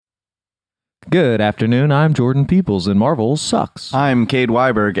Good afternoon, I'm Jordan Peoples, and Marvel sucks. I'm Cade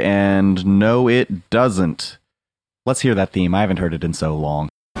Weiberg, and no, it doesn't. Let's hear that theme. I haven't heard it in so long.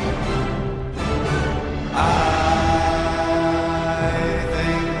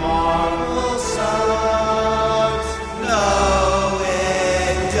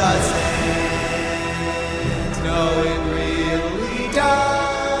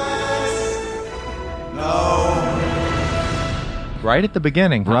 Right at the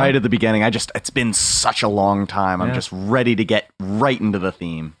beginning, huh? Right at the beginning. It's been such a long time. I'm just ready to get right into the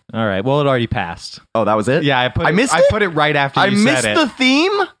theme. All right, well, it already passed. Oh, that was it? Yeah, I put it right after you said it. I missed the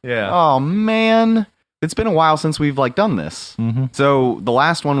theme? Yeah. Oh, man. It's been a while since we've done this. Mm-hmm. So the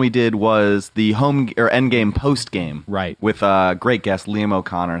last one we did was the endgame post game, right? With great guest Liam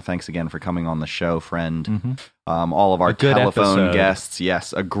O'Connor. Thanks again for coming on the show, friend. Mm-hmm. All of our telephone episode. Guests.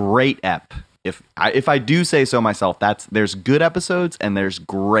 Yes, a great ep. If I do say so myself, there's good episodes and there's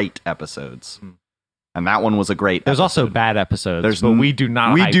great episodes, and that one was a great. There's episode. also bad episodes, but we do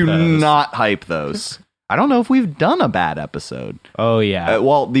not. Not hype those. I don't know if we've done a bad episode. Oh yeah.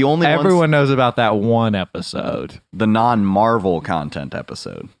 Well, the only everyone knows about that one episode, the non-Marvel content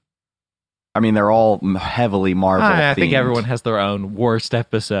episode. I mean, they're all heavily Marvel themed. I think everyone has their own worst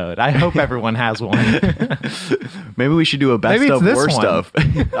episode. I hope everyone has one. Maybe we should do a best of worst one. of.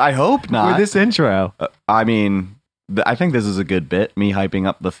 I hope not. With this intro. I mean, I think this is a good bit, me hyping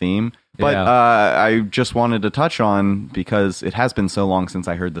up the theme. But I just wanted to touch on, because it has been so long since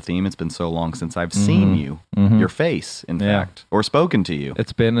I heard the theme. It's been so long since I've seen you, your face, in fact, or spoken to you.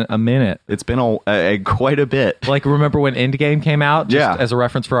 It's been a minute. It's been quite a bit. Like, remember when Endgame came out? Just as a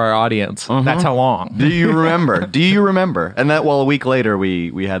reference for our audience. That's how long. Do you remember? Do you remember? And that, a week later,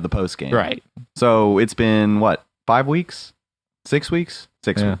 we had the post game. Right. So it's been, 5 weeks? 6 weeks?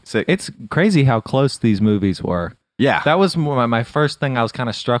 6 weeks. It's crazy how close these movies were. Yeah. That was my first thing I was kind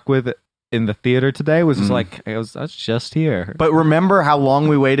of struck with in the theater today, was just I was just here. But remember how long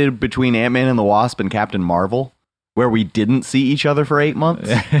we waited between Ant-Man and the Wasp and Captain Marvel, where we didn't see each other for 8 months?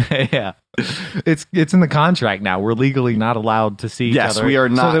 Yeah. It's in the contract now. We're legally not allowed to see each other. Yes, we are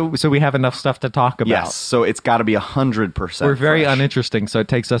not. So we have enough stuff to talk about. Yes, so it's got to be 100%. We're very fresh. uninteresting, so it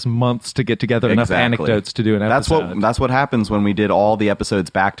takes us months to get together enough anecdotes to do an episode. That's what happens when we did all the episodes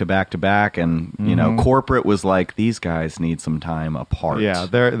back to back to back, and corporate was like, these guys need some time apart. Yeah,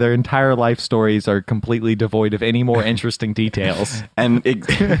 their entire life stories are completely devoid of any more interesting details. And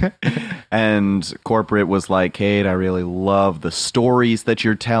corporate was like, Kate, I really love the stories that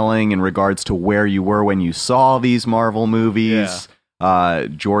you're telling in regards to where you were when you saw these Marvel movies. Yeah.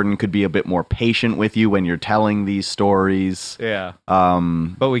 Jordan could be a bit more patient with you when you're telling these stories. Yeah.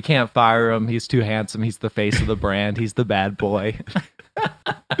 But we can't fire him. He's too handsome. He's the face of the brand. He's the bad boy.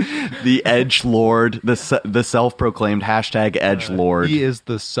 The edge lord, the self-proclaimed #edge lord. He is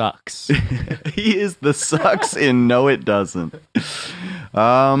the sucks. He is the sucks in No It Doesn't.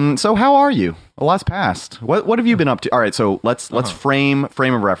 So how are you? A lot's passed. What have you been up to? All right, so let's frame of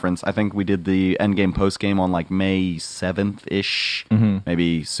reference. I think we did the Endgame postgame on May 7th-ish,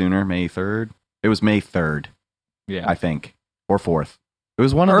 maybe sooner, May 3rd. It was May 3rd, I think, or 4th. It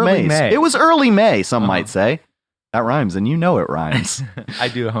was one of the Mays. May. It was early May, some might say. That rhymes, and you know it rhymes. I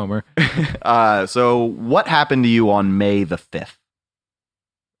do, Homer. So what happened to you on May the 5th?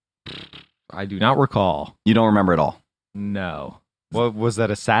 I do not recall. You don't remember at all? No. What was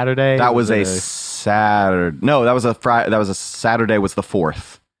that, a Saturday? That was a Saturday. No, that was a Friday. That was a Saturday was the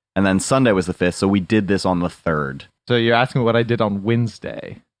 4th. And then Sunday was the 5th. So we did this on the 3rd. So you're asking what I did on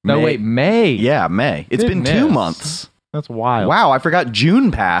Wednesday. No, wait, May. Yeah, May. It's been 2 months. That's wild. Wow, I forgot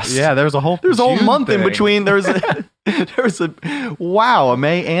June passed. Yeah, there's a whole month in between. There was a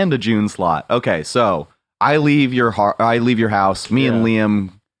May and a June slot. Okay, so I leave your house. Me and Liam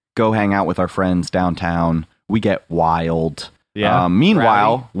go hang out with our friends downtown. We get wild. Yeah.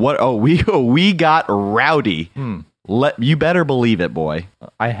 Meanwhile, we got rowdy. You better believe it, boy.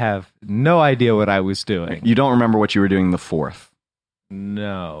 I have no idea what I was doing. You don't remember what you were doing the 4th?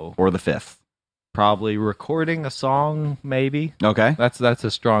 No. Or the 5th? Probably recording a song, maybe. Okay. That's a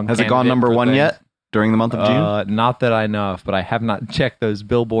strong. Has it gone number 1 yet during the month of June? Not that I know of, but I have not checked those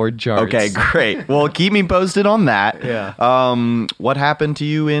Billboard charts. Okay, great. Well, keep me posted on that. Yeah. What happened to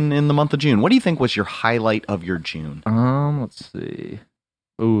you in the month of June? What do you think was your highlight of your June? Let's see.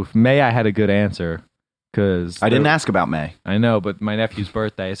 May I had a good answer. Because I didn't ask about May. I know, but my nephew's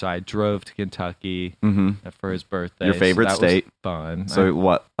birthday, so I drove to Kentucky for his birthday. Your favorite state? Was fun. So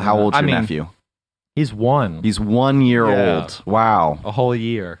what? How old's your nephew? He's 1. He's 1 year old. Wow. A whole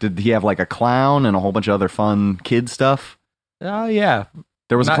year. Did he have a clown and a whole bunch of other fun kid stuff? Yeah.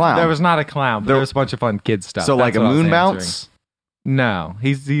 There was a clown. There was not a clown, but there was a bunch of fun kid stuff. So That's a what I was moon answering. bounce? No,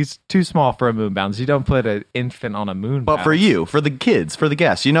 he's too small for a Moonbounce. You don't put an infant on a Moonbounce. But for you, for the kids, for the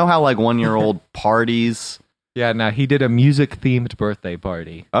guests, you know how like 1-year-old parties. Yeah, no, he did a music-themed birthday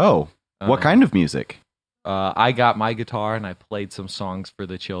party. Oh, what kind of music? I got my guitar and I played some songs for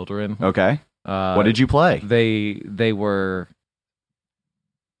the children. Okay. What did you play? They were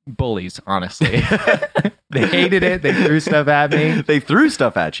bullies, honestly. They hated it. They threw stuff at me. They threw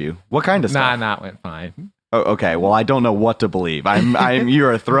stuff at you. What kind of stuff? Nah, it went fine. Oh, okay. Well, I don't know what to believe. You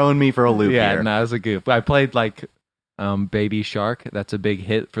are throwing me for a loop Yeah, here. no, it was a goof. I played like Baby Shark. That's a big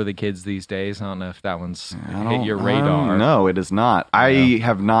hit for the kids these days. I don't know if that one's hit your radar. No, it is not. Yeah. I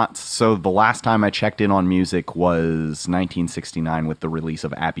have not. So the last time I checked in on music was 1969 with the release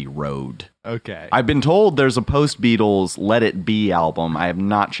of Abbey Road. Okay. I've been told there's a post-Beatles Let It Be album. I have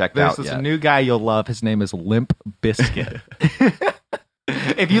not checked out There's yet. a new guy you'll love. His name is Limp Bizkit.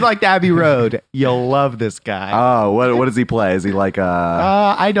 If you liked Abbey Road, you'll love this guy. Oh, what does he play? Is he like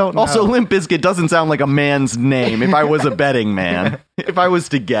a... I don't know. Also, Limp Bizkit doesn't sound like a man's name if I was a betting man. If I was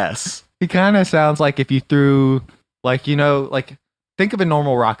to guess. He kind of sounds like if you threw, like, think of a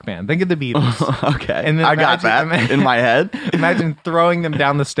normal rock band. Think of the Beatles. Okay. And then I got that in my head. Imagine throwing them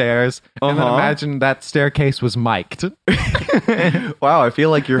down the stairs, and then imagine that staircase was mic'd. Wow, I feel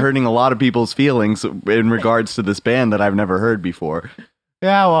like you're hurting a lot of people's feelings in regards to this band that I've never heard before.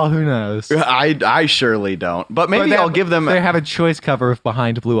 Yeah, well, who knows? I surely don't. But maybe I'll give them... They have a choice cover of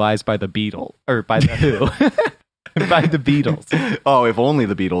Behind Blue Eyes by the Beatles. Or by the Who. By the Beatles. Oh, if only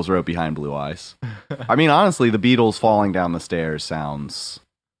the Beatles wrote Behind Blue Eyes. I mean, honestly, the Beatles falling down the stairs sounds...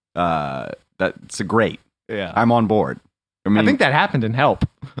 that's great. Yeah. I'm on board. I think that happened in Help.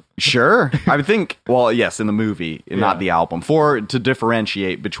 Sure. I think, well, yes, in the movie, not the album. To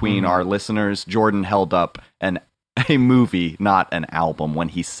differentiate between our listeners, Jordan held up a movie, not an album, when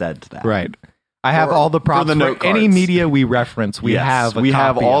he said that. Right. I have all the props. For the note any cards. media we reference, we have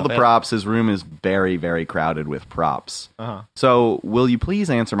all the props. His room is very, very crowded with props. Uh-huh. So, will you please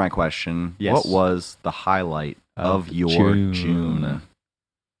answer my question? Yes. What was the highlight of your June?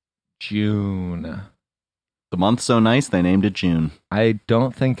 June. The month's so nice, they named it June. I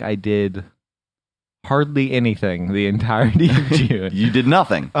don't think I did hardly anything the entirety of June. You did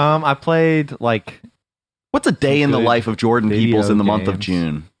nothing. I played like... What's a day in the life of Jordan Peoples in the month of games.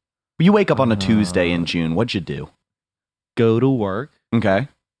 June? You wake up on a Tuesday in June. What'd you do? Go to work. Okay.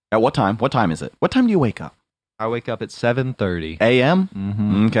 At what time? What time is it? What time do you wake up? I wake up at 7:30 a.m.?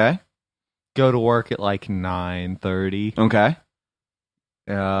 Mm-hmm. Okay. Go to work at like 9:30. Okay.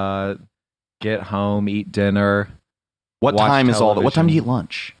 Get home, eat dinner. What watch time is all that? What time do you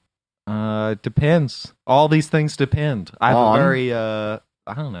television. eat lunch? Depends. All these things depend. I have On? a very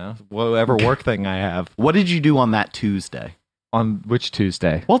I don't know, whatever work thing I have. What did you do on that Tuesday? On which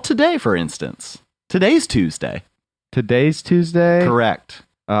Tuesday? Well, today, for instance. Today's Tuesday. Today's Tuesday? Correct.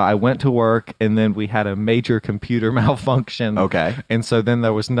 I went to work, and then we had a major computer malfunction. Okay. And so then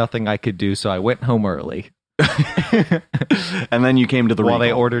there was nothing I could do, so I went home early. And then you came to the While they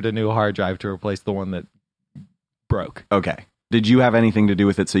Regal. ordered a new hard drive to replace the one that broke. Okay. Did you have anything to do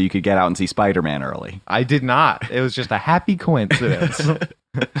with it so you could get out and see Spider-Man early? I did not. It was just a happy coincidence.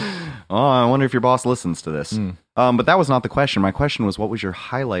 Oh, I wonder if your boss listens to this. Mm. But that was not the question. My question was, what was your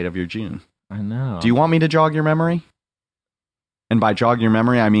highlight of your June? I know. Do you want me to jog your memory? And by jog your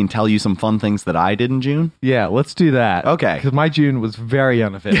memory, I mean tell you some fun things that I did in June? Yeah, let's do that. Okay. Because my June was very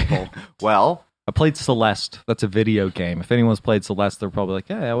uneventful. Well... I played Celeste. That's a video game. If anyone's played Celeste, they're probably like,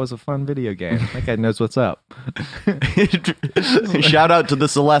 yeah, that was a fun video game. That guy knows what's up. Shout out to the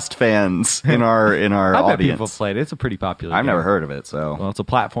Celeste fans in our I bet audience. people have played it. It's a pretty popular I've game. never heard of it, so... Well, it's a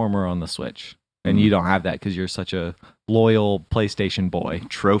platformer on the Switch. And you don't have that because you're such a loyal PlayStation boy.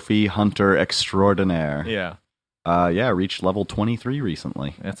 Trophy hunter extraordinaire. Yeah. Reached level 23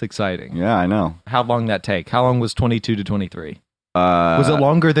 recently. That's exciting. Yeah, I know. How long that take? How long was 22 to 23? Was it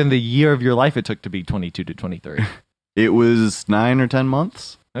longer than the year of your life it took to be 22 to 23? It was 9 or 10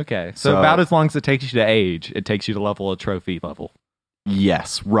 months. Okay. So about as long as it takes you to age, it takes you to level a trophy level.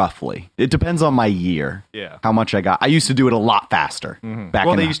 Yes, roughly. It depends on my year. Yeah. How much I got. I used to do it a lot faster. Back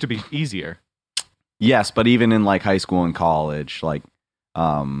Well, in they the- used to be easier. Yes, but even in like high school and college, like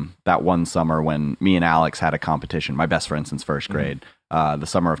that one summer when me and Alex had a competition, my best friend since first grade, the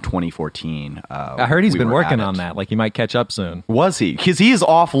summer of 2014. I heard he's we been were working at on it. that. Like he might catch up soon. Was he? Because he is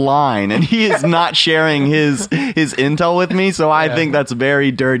offline and he is not sharing his intel with me. So I think that's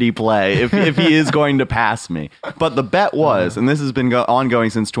very dirty play if he is going to pass me. But the bet was, and this has been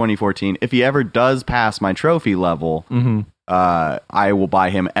ongoing since 2014, if he ever does pass my trophy level, I will buy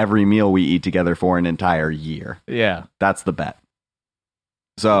him every meal we eat together for an entire year. Yeah. That's the bet.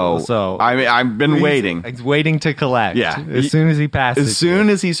 So I mean, I've been waiting. He's waiting to collect. Yeah. As soon as he passes. As soon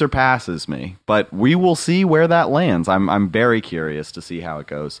as he surpasses me. But we will see where that lands. I'm very curious to see how it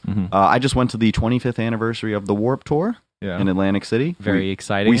goes. Mm-hmm. I just went to the 25th anniversary of the Warped Tour in Atlantic City. Very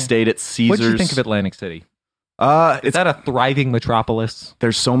exciting. We stayed at Caesars. What did you think of Atlantic City? Is that a thriving metropolis?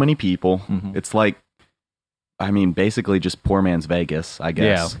 There's so many people. Mm-hmm. It's like, I mean, basically just poor man's Vegas, I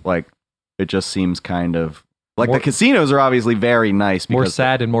guess. Yeah. Like, it just seems kind of... Like, the casinos are obviously very nice. More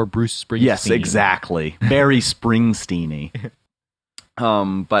sad and more Bruce Springsteen. Yes, exactly. Very Springsteen-y.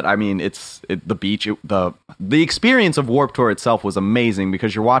 But, I mean, the beach... The experience of Warped Tour itself was amazing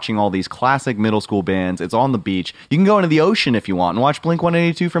because you're watching all these classic middle school bands. It's on the beach. You can go into the ocean if you want and watch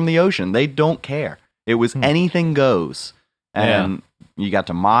Blink-182 from the ocean. They don't care. It was anything goes. And you got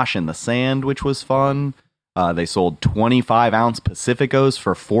to mosh in the sand, which was fun. They sold 25-ounce Pacificos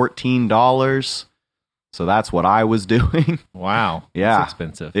for $14. So that's what I was doing. Wow. Yeah. That's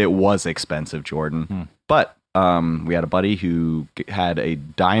expensive. It was expensive, Jordan. But we had a buddy who had a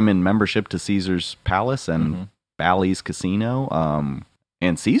diamond membership to Caesars Palace and Bally's Casino,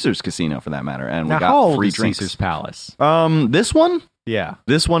 and Caesars Casino for that matter. And now, we got how old free is drinks. Caesars Palace? This one? Yeah.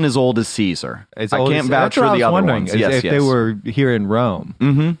 This one is old as Caesar. I can't vouch for what the I was other wondering, ones. is Yes, if they were here in Rome.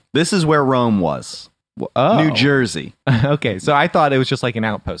 Mm-hmm. This is where Rome was. Oh. New Jersey. Okay, so I thought it was just like an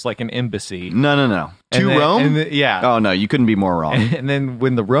outpost, like an embassy. No. To Rome? Yeah. Oh, no, you couldn't be more wrong. And then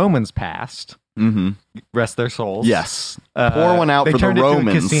when the Romans passed, rest their souls. Yes. Pour one out for the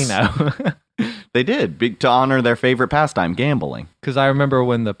Romans. They turned it to a casino. They did, to honor their favorite pastime, gambling. Because I remember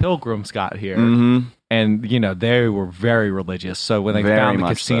when the Pilgrims got here, and, you know, they were very religious. So when they found the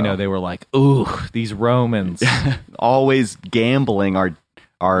casino, they were like, ooh, these Romans. Always gambling our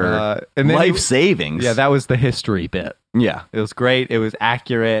life savings. Yeah, that was the history bit. Yeah. It was great. It was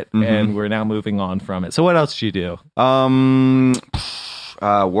accurate, and we're now moving on from it. So what else did you do?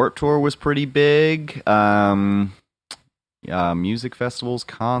 Warped Tour was pretty big. Music festivals,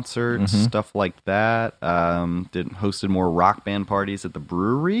 concerts, stuff like that. Hosted more rock band parties at the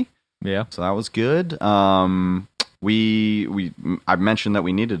brewery. Yeah. So that was good. I mentioned that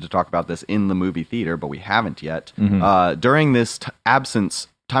we needed to talk about this in the movie theater, but we haven't yet. During this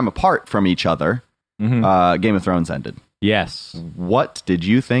time apart from each other, Game of Thrones ended. Yes. What did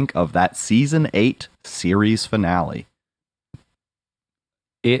you think of that season 8 series finale?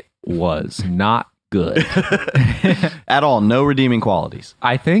 It was not good. At all. No redeeming qualities.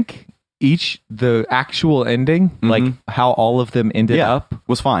 I think the actual ending, like how all of them ended up,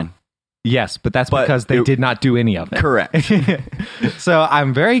 was fine. Yes, but that's because they did not do any of it. Correct. So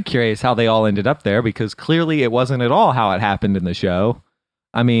I'm very curious how they all ended up there, because clearly it wasn't at all how it happened in the show.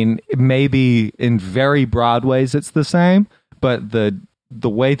 I mean, maybe in very broad ways it's the same, but the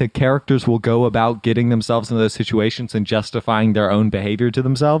way the characters will go about getting themselves into those situations and justifying their own behavior to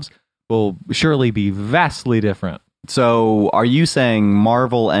themselves will surely be vastly different. So are you saying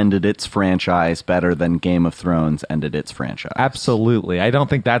Marvel ended its franchise better than Game of Thrones ended its franchise? Absolutely. I don't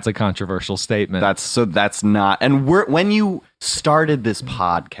think that's a controversial statement. That's not. And when you started this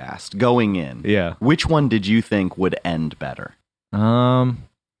podcast going in, which one did you think would end better?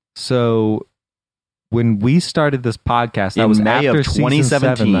 So when we started this podcast, that was May after of 2017.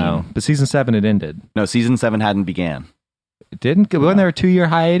 Season 7, though. But season 7 had ended. No, season 7 hadn't began. It didn't? Wasn't there a 2-year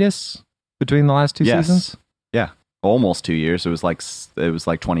hiatus between the last two seasons? Yeah. Almost 2 years. It was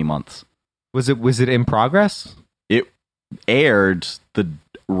like 20 months. Was it in progress? It aired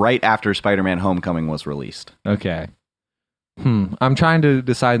right after Spider-Man: Homecoming was released. Okay. I'm trying to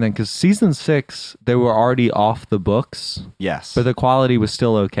decide then, because season 6 they were already off the books. Yes, but the quality was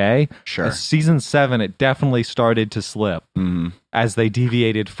still okay. Sure. And season 7 it definitely started to slip as they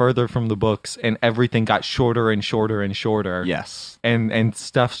deviated further from the books, and everything got shorter and shorter and shorter. Yes, and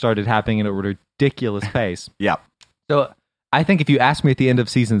stuff started happening at a ridiculous pace. Yeah. So I think if you asked me at the end of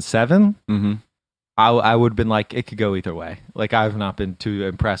season 7, I would have been like, it could go either way. Like, I've not been too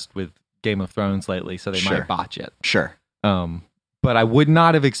impressed with Game of Thrones lately, so they might botch it. Sure. But I would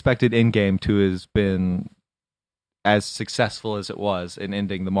not have expected Endgame to have been as successful as it was in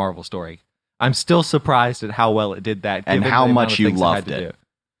ending the Marvel story. I'm still surprised at how well it did that, and how much you loved it.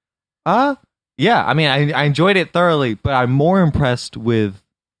 Yeah, I mean, I enjoyed it thoroughly, but I'm more impressed with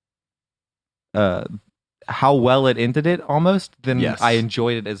how well it ended it almost than I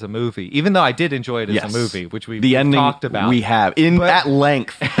enjoyed it as a movie. Even though I did enjoy it as a movie, which we've talked about. We have at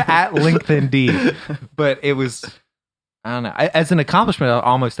length. At length indeed. But it was, I don't know. As an accomplishment, I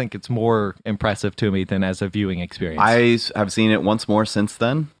almost think it's more impressive to me than as a viewing experience. I have seen it once more since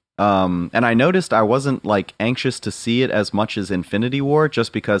then. And I noticed I wasn't like anxious to see it as much as Infinity War,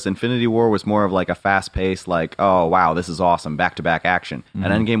 just because Infinity War was more of like a fast paced, like, oh wow, this is awesome, back to back action. And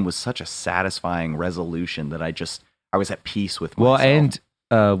Endgame was such a satisfying resolution that I was at peace with myself. Well, and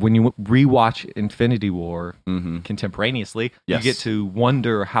when you rewatch Infinity War contemporaneously, Yes. you get to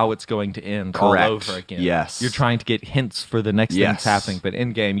wonder how it's going to end Correct. all over again. Yes. You're trying to get hints for the next Yes. things happening, but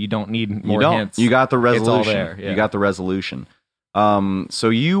Endgame, you don't need more you don't. hints. You got the resolution. It's all there. Yeah. You got the resolution. So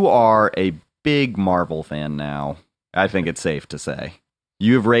you are a big Marvel fan now. I think it's safe to say.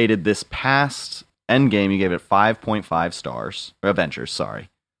 You have rated this past Endgame, you gave it 5.5 stars. Or Avengers, sorry.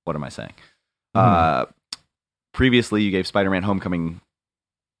 What am I saying? Previously, you gave Spider-Man Homecoming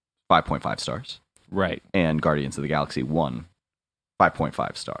 5.5 stars. Right. And Guardians of the Galaxy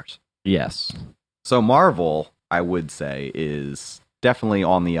 5.5 stars. Yes. So Marvel, I would say, is definitely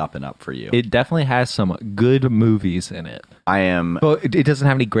on the up and up for you. It definitely has some good movies in it. I am But it doesn't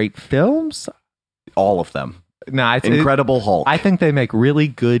have any great films. all of them. No, Incredible Hulk. I think they make really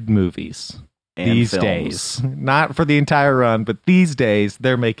good movies and these films. days. Not for the entire run, but these days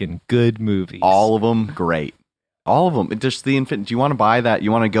they're making good movies. All of them great. All of them. Just the do you want to buy that?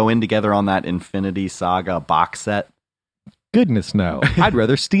 You want to go in together on that Infinity Saga box set? Goodness no. I'd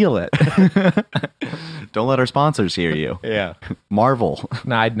rather steal it. Don't let our sponsors hear you. Yeah. Marvel.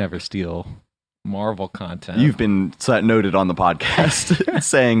 No, I'd never steal Marvel content. You've been noted on the podcast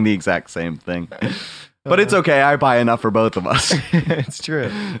saying the exact same thing. But it's okay. I buy enough for both of us. It's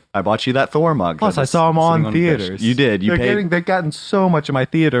true. I bought you that Thor mug. Plus, that I was saw them sitting on the theaters. bench. You did. You paid. They've gotten so much of my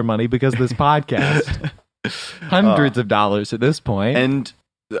theater money because of this podcast. Hundreds of dollars at this point. And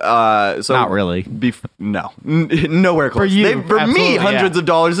so not really. No, nowhere close. For you, for me, absolutely, hundreds of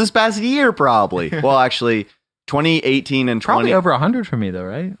dollars this past year, probably. Well, actually, 2018 and 20. Probably over 100 for me, though,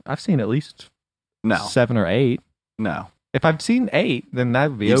 right? I've seen at least No, 7 or 8. no. If I've seen 8, then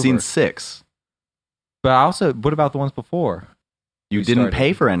that would be You've over. seen 6. But I also, what about the ones before? You didn't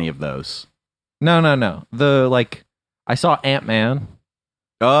pay for any of those. No. I saw Ant-Man.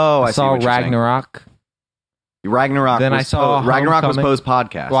 Oh, I saw see what you're saying. Ragnarok. Ragnarok. Then was I saw Ragnarok was Homecoming. post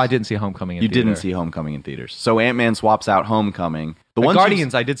podcast. Well, I didn't see Homecoming in You theater. didn't see Homecoming in theaters. So Ant-Man swaps out Homecoming. The The ones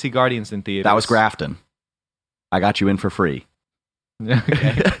Guardians, I did see Guardians in theaters. that was Grafton. I got you in for free.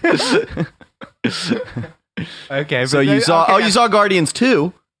 Okay. Okay. So but you then- saw okay, you saw Guardians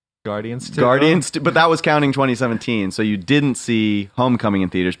 2. Guardians 2. Guardians 2, but that was counting 2017. So you didn't see Homecoming in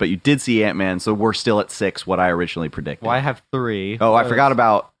theaters, but you did see Ant-Man. So we're still at 6, what I originally predicted. Well, I have 3. Oh, I forgot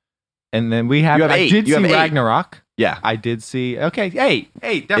about. And then we have. You have I 8. did You see have 8. Ragnarok. Yeah. I did see. Okay, 8.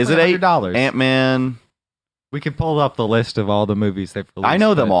 Definitely Is it 8? $100. Ant-Man. We can pull up the list of all the movies they've released. I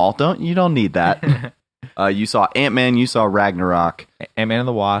know them but- all. You don't need that. You saw Ant-Man. You saw Ragnarok. Ant-Man and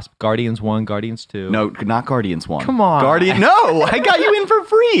the Wasp, Guardians 1, Guardians 2. No, not Guardians 1. Come on. No, I got you in for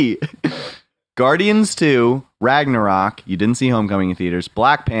free. Guardians 2, Ragnarok. You didn't see Homecoming in theaters.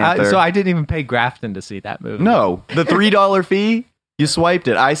 Black Panther. So I didn't even pay Grafton to see that movie. No, the $3 fee. You swiped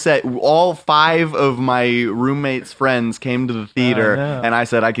it. I said all 5 of my roommates' friends came to the theater, no. and I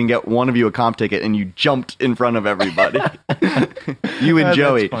said I can get one of you a comp ticket, and you jumped in front of everybody. You and That's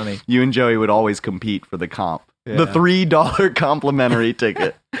Joey. funny. You and Joey would always compete for the comp. Yeah. The $3 complimentary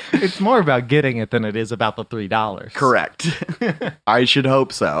ticket. It's more about getting it than it is about the $3. Correct. I should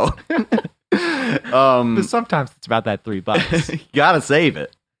hope so. But sometimes it's about that $3. You gotta save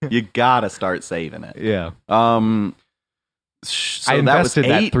it. You gotta start saving it. Yeah. So I invested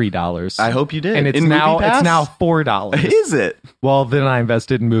that was that $3. I hope you did. And it's In now MoviePass? $4. Is it? Well, then I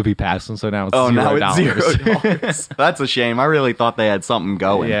invested in MoviePass, and so now it's $0. Now it's $0. That's a shame. I really thought they had something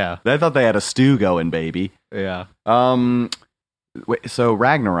going. Yeah. I thought they had a stew going, baby. Yeah. So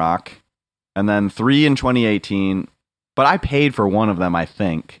Ragnarok, and then 3 in 2018. But I paid for one of them, I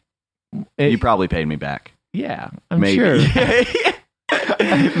think. You probably paid me back. Yeah, I'm Maybe. sure.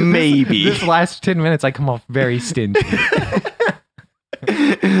 Maybe. This last 10 minutes, I come off very stingy.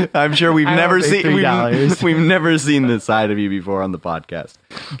 I'm sure we've I never don't think seen $3. we've never seen this side of you before on the podcast.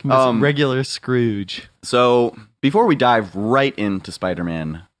 Regular Scrooge. So before we dive right into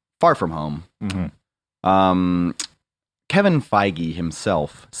Spider-Man Far From Home, Kevin Feige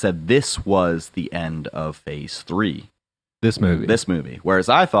himself said this was the end of Phase 3. This movie. Whereas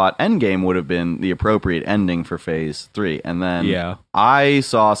I thought Endgame would have been the appropriate ending for Phase 3. And then Yeah. I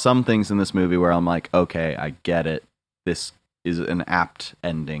saw some things in this movie where I'm like, okay, I get it. This is an apt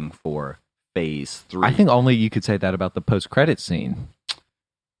ending for Phase 3. I think only you could say that about the post-credit scene.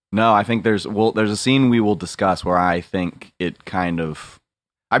 No, I think there's a scene we will discuss where I think it kind of...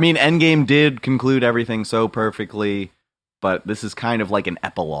 I mean, Endgame did conclude everything so perfectly, but this is kind of like an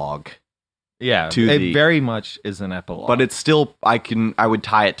epilogue. Yeah, to it the- very much is an epilogue. but it's still I would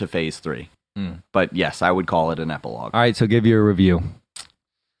tie it to phase 3. Mm. But yes, I would call it an epilogue. All right, so give you a review.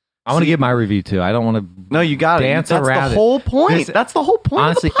 I want to See- give my review too. I don't want to. No, you got it. Dance That's around the it. whole point. This- That's the whole point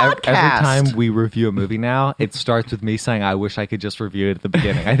Honestly, of the podcast. every time we review a movie now, it starts with me saying, I wish I could just review it at the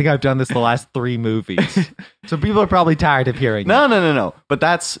beginning. I think I've done this the last 3 movies. So people are probably tired of hearing it. No. But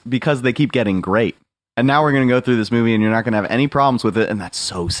that's because they keep getting great. And now we're going to go through this movie and you're not going to have any problems with it. And that's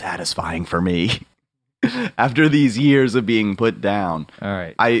so satisfying for me after these years of being put down. All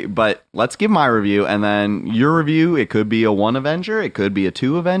right. But let's give my review and then your review. It could be a 1 Avenger. It could be a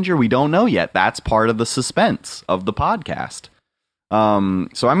 2 Avenger. We don't know yet. That's part of the suspense of the podcast. So I'm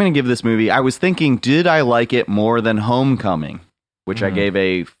going to give this movie. I was thinking, did I like it more than Homecoming, which I Mhm. gave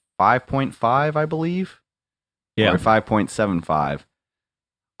a 5.5, I believe. Yeah. Or 5.75.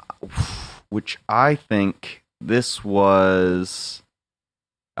 Which I think this was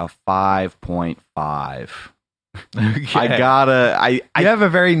a 5.5. Okay. I You have a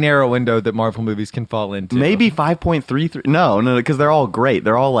very narrow window that Marvel movies can fall into. maybe 5.33. No, because they're all great.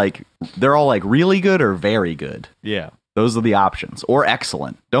 They're all like really good or very good. Yeah. Those are the options. Or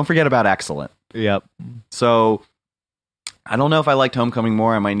excellent. Don't forget about excellent. Yep. So I don't know if I liked Homecoming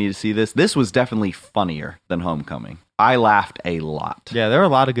more. I might need to see this. This was definitely funnier than Homecoming. I laughed a lot. Yeah, there were a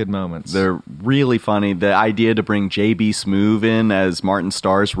lot of good moments. They're really funny. The idea to bring J.B. Smoove in as Martin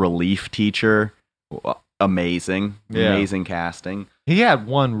Starr's relief teacher, amazing. Yeah. Amazing casting. He had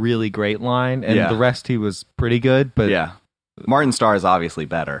one really great line, and Yeah. the rest he was pretty good. But Yeah. Martin Starr is obviously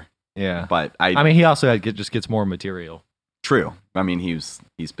better, yeah. but I mean, he also just gets more material. true. I mean, he's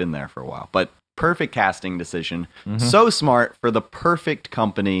been there for a while, but perfect casting decision. Mhm. So smart for the perfect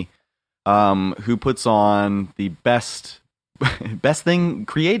company, who puts on the best thing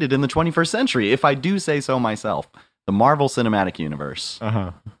created in the 21st century, if I do say so myself. The Marvel Cinematic Universe.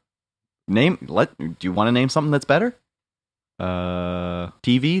 Uh-huh. Do you want to name something that's better? Uh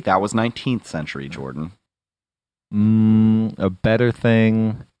TV? That was 19th century, Jordan. A better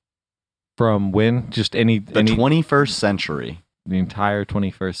thing from when? Just The 21st century. the entire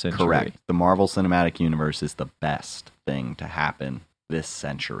 21st century. Correct. The Marvel Cinematic Universe is the best thing to happen this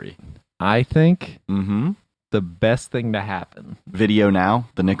century. I think Mm-hmm. the best thing to happen. Video Now,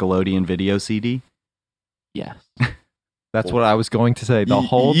 the Nickelodeon video CD. Yes. That's what I was going to say the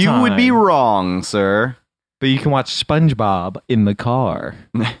whole You time. would be wrong, sir. But you can watch SpongeBob in the car.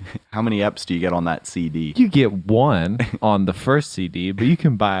 How many eps do you get on that CD? You get one on the first CD, but you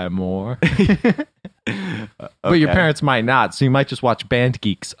can buy more. But your Okay. parents might not, so you might just watch Band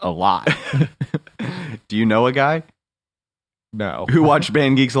Geeks a lot. Do you know a guy No. who watched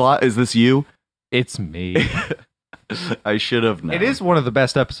Band Geeks a lot? Is this you? It's me. I should have known. It is one of the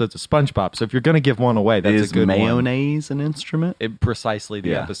best episodes of SpongeBob, so if you're going to give one away, that's Is a good one. mayonnaise an instrument? Precisely the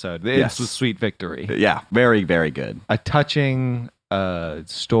Yeah. episode. Yes. It's a sweet victory. Yeah, very, very good. A touching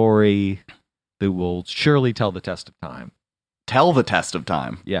story that will surely tell the test of time. Tell the test of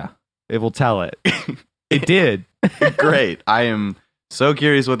time. Yeah, it will tell it. It did. Great. I am so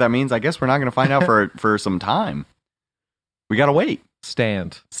curious what that means. I guess we're not going to find out for some time. We got to wait.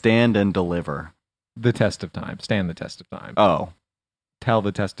 Stand And deliver. the test of time. Stand the test of time. Oh. Tell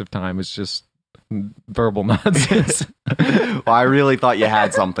the test of time is just verbal nonsense. Well, I really thought you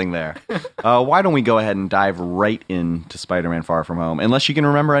had something there. Why don't we go ahead and dive right into Spider-Man Far From Home? Unless you can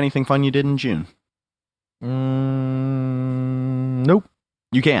remember anything fun you did in June. Nope.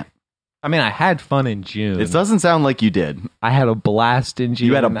 You can't. I mean, I had fun in June. It doesn't sound like you did. I had a blast in June.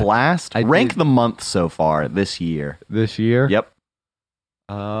 You had a blast? I Rank did. the month so far this year. This year. Yep.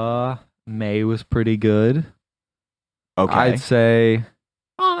 May was pretty good. Okay. I'd say,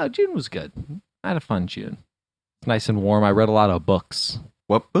 oh no, June was good. I had a fun June. It's nice and warm. I read a lot of books.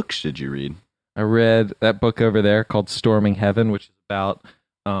 What books did you read? I read that book over there called Storming Heaven, which is about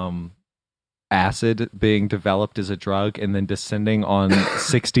acid being developed as a drug and then descending on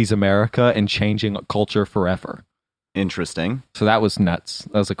 60s America and changing culture forever. Interesting. So that was nuts.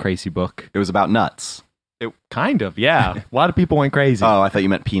 That was a crazy book. It was about nuts. It kind of, yeah. A lot of people went crazy. Oh, I thought you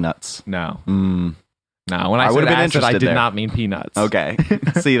meant peanuts. No. Mm, No, when I I said would've been acid, I interested did there. not mean peanuts. okay.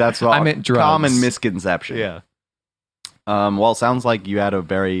 See, that's all I meant drugs. common misconception. Yeah. Well, it sounds like you had a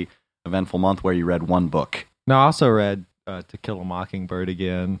very eventful month where you read one book. No, I also read To Kill a Mockingbird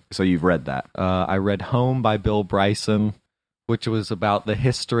again. So you've read that. I read Home by Bill Bryson, which was about the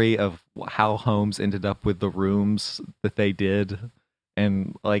history of how Holmes ended up with the rooms that they did,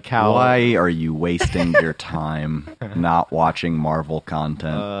 and like how. Why are you wasting your time not watching Marvel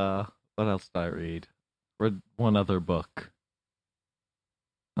content? What else did I read? Read one other book.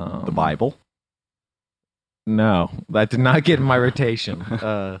 The Bible? No, that did not get in my rotation.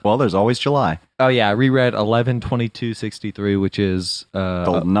 Well, there's always July. Oh yeah, I reread 11/22/63, which is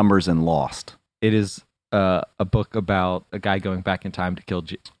The numbers in Lost. it is a book about a guy going back in time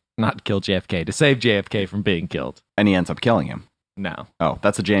to not kill JFK, to save JFK from being killed. And he ends up killing him. No. Oh,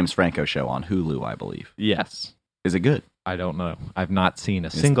 that's a James Franco show on Hulu, I believe. Yes. Is it good? I don't know. I've not seen a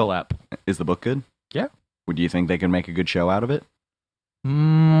single ep. Is the book good? Yeah. Would you think they could make a good show out of it?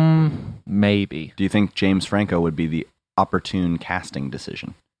 Maybe. Do you think James Franco would be the opportune casting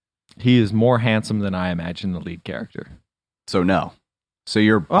decision? He is more handsome than I imagine the lead character. So no. So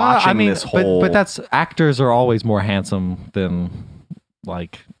you're botching this whole... But that's... Actors are always more handsome than,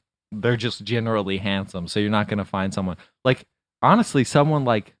 like... They're just generally handsome, so you're not going to find someone... Like, honestly, someone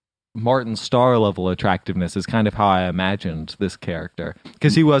like Martin Starr level attractiveness is kind of how I imagined this character.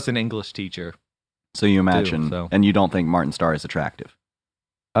 Because he was an English teacher. So you imagine... so. And you don't think Martin Starr is attractive?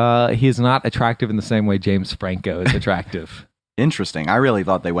 He is not attractive in the same way James Franco is attractive. Interesting. I really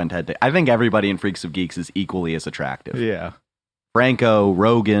thought they went head to... I think everybody in Freaks of Geeks is equally as attractive. Yeah. Franco,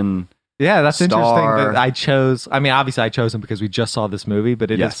 Rogan... Yeah, that's Starr. interesting that I chose... I mean, obviously I chose them because we just saw this movie, but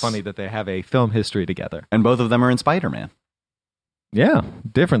it Yes. is funny that they have a film history together. And both of them are in Spider-Man. Yeah,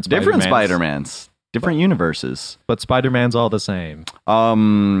 different Spider-Mans. Different Spider-Mans. Different universes. But Spider-Man's all the same.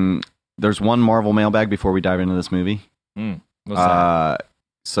 There's one Marvel mailbag before we dive into this movie. What's that?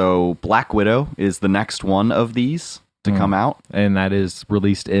 So Black Widow is the next one of these to come out. And that is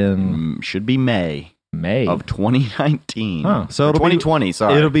released in Should be May of 2019. Huh, so Or it'll 2020,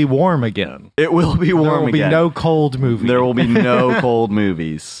 sorry. It'll be warm again. It will be warm There will again. be no cold movie. There will be no cold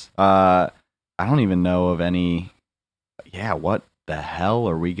movies. I don't even know of any. Yeah, what the hell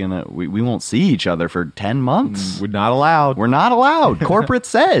are we gonna? We won't see each other for 10 months. We're not allowed. We're not allowed. Corporate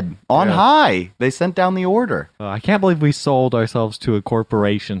said on Yeah. high. They sent down the order. I can't believe we sold ourselves to a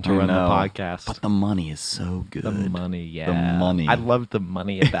corporation to I run know. the podcast. But the money is so good. The money, yeah. The money. I love the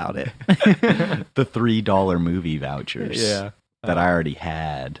money about it. The $3 movie vouchers. Yeah. That I already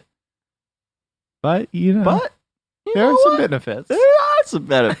had. But, you know, But there are some benefits. There are some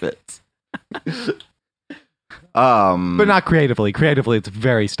benefits. But not creatively. Creatively, it's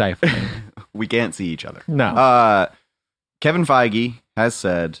very stifling. We can't see each other. No. Kevin Feige has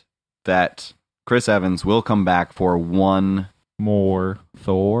said that Chris Evans will come back for one. More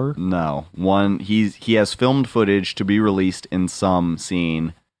Thor. No, one. He has filmed footage to be released in some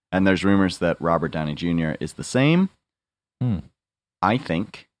scene, and there's rumors that Robert Downey Jr. is the same. I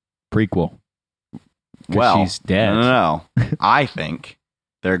think. Prequel. Well, she's dead. No. I think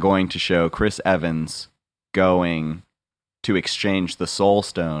they're going to show Chris Evans going to exchange the Soul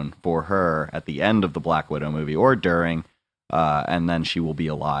Stone for her at the end of the Black Widow movie or during, and then she will be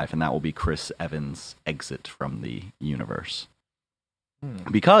alive, and that will be Chris Evans' exit from the universe.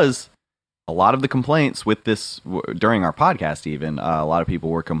 Because a lot of the complaints with this, during our podcast even, a lot of people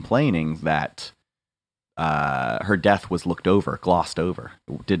were complaining that her death was looked over, glossed over.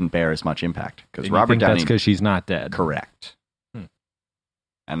 It didn't bear as much impact. Because Robert Downey... That's because she's not dead. Correct.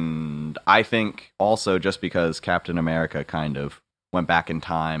 And I think also just because Captain America kind of went back in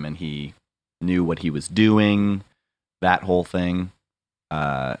time and he knew what he was doing, that whole thing,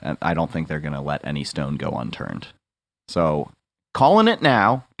 and I don't think they're going to let any stone go unturned. So, calling it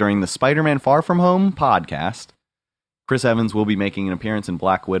now, during the Spider-Man Far From Home podcast, Chris Evans will be making an appearance in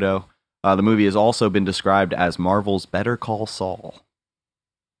Black Widow. The movie has also been described as Marvel's Better Call Saul.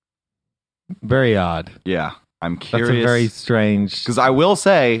 Very odd. Yeah. I'm curious. That's a very strange... Because I will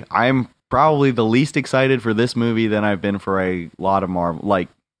say, I'm probably the least excited for this movie than I've been for a lot of Marvel, like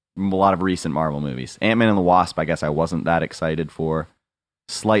a lot of recent Marvel movies. Ant-Man and the Wasp, I guess I wasn't that excited for.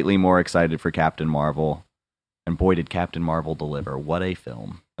 Slightly more excited for Captain Marvel. And boy, did Captain Marvel deliver. What a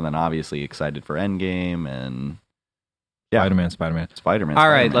film. And then obviously excited for Endgame and... Yeah. Spider-Man. All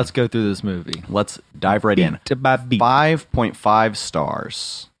right, let's go through this movie. Let's dive right in. Beat by beat. 5.5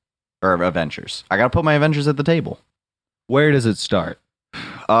 stars. Or Avengers. I gotta put my Avengers at the table. Where does it start?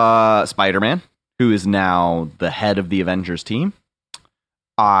 Spider-Man, who is now the head of the Avengers team.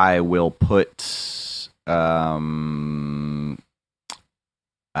 I will put... It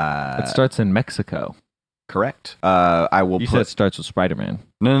starts in Mexico. Correct. I will You put... said it starts with Spider-Man.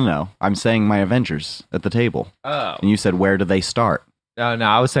 No. I'm saying my Avengers at the table. Oh. And you said, where do they start? No,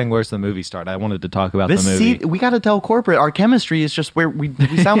 I was saying, where's the movie start? I wanted to talk about the movie. See, we got to tell corporate, our chemistry is just where we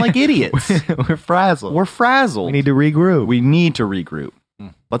sound like idiots. We're frazzled. We're frazzled. We need to regroup. We need to regroup.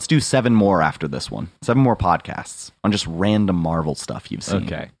 Let's do 7 more after this one. 7 more podcasts on just random Marvel stuff you've seen.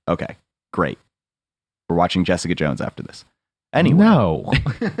 Okay, great. We're watching Jessica Jones after this. Anyway. No.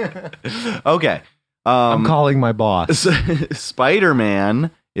 Okay. I'm calling my boss.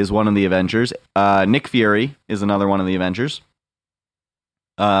 Spider-Man is one of the Avengers. Nick Fury is another one of the Avengers.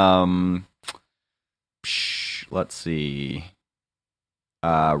 Let's see.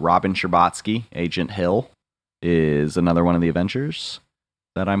 Robin Scherbatsky, Agent Hill, is another one of the Avengers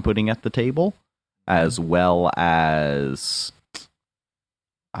that I'm putting at the table, as well as,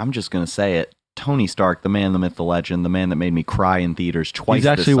 I'm just going to say it, Tony Stark, the man, the myth, the legend, the man that made me cry in theaters twice He's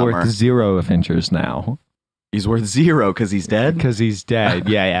actually this summer. worth 0 Avengers now. He's worth 0 because he's dead? Because he's dead.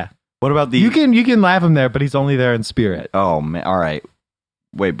 Yeah. What about the... You can laugh him there, but he's only there in spirit. Oh, man. All right.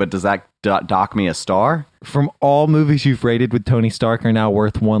 Wait, but does that dock me a star? From all movies you've rated with Tony Stark are now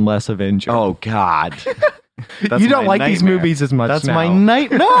worth 1 less Avenger. Oh, God. You don't like these movies as much That's now. my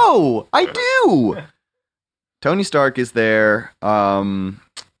night. No, I do. Tony Stark is there,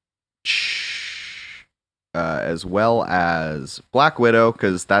 as well as Black Widow,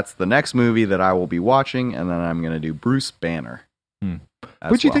 because that's the next movie that I will be watching, and then I'm going to do Bruce Banner.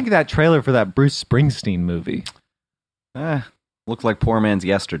 What'd you think of that trailer for that Bruce Springsteen movie? Looked like poor man's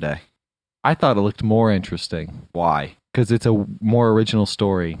Yesterday. I thought it looked more interesting. Why? Because it's a more original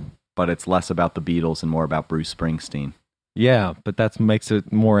story. But it's less about the Beatles and more about Bruce Springsteen. Yeah, but that makes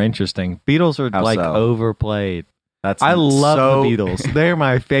it more interesting. Beatles are How so? overplayed. That's I love so... the Beatles. They're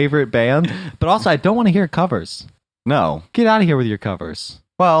my favorite band. But also, I don't want to hear covers. No. Get out of here with your covers.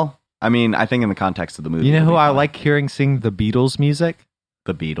 Well, I mean, I think in the context of the movie... You know it'll who be I fine. like hearing sing the Beatles music?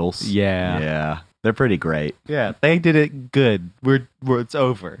 The Beatles. Yeah. Yeah. They're pretty great. Yeah, they did it good. It's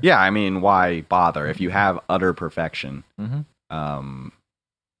over. Yeah, I mean, why bother? If you have utter perfection,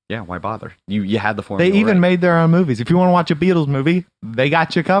 yeah, why bother? You had the formula. They even right. made their own movies. If you want to watch a Beatles movie, they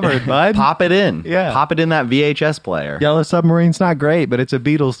got you covered, bud. Pop it in. Yeah. Pop it in that VHS player. Yellow Submarine's not great, but it's a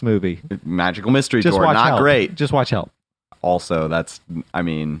Beatles movie. Magical Mystery Just Tour, watch not Help. great. Just watch Help. Also,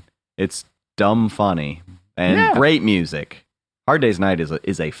 it's dumb funny and Yeah. great music. Hard Day's Night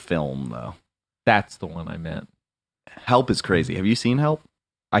is a film, though. That's the one I meant. Help is crazy. Have you seen Help?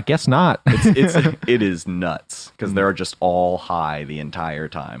 I guess not. It is nuts because they're just all high the entire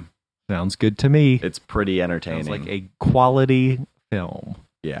time. Sounds good to me. It's pretty entertaining. Sounds like a quality film.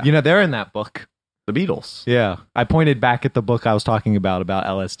 Yeah. You know, they're in that book. The Beatles. Yeah. I pointed back at the book I was talking about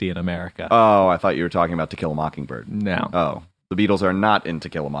LSD in America. Oh, I thought you were talking about To Kill a Mockingbird. No. Oh, the Beatles are not in To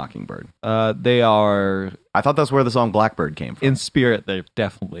Kill a Mockingbird. They are, I thought that's where the song Blackbird came from. in spirit, they're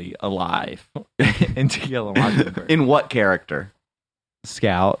definitely alive. In To Kill a Mockingbird. In what character?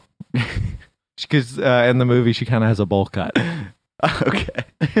 Scout. Because in the movie, she kind of has a bowl cut. Okay.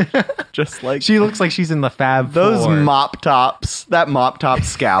 Just like She looks like she's in the Fab those Four. mop tops. That mop top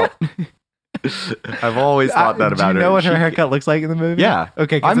Scout. I've always thought that about her. Do you know what her She- haircut looks like in the movie? Yeah.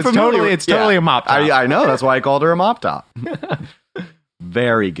 Okay, I'm because familiar. it's totally a mop top. I know. That's why I called her a mop top.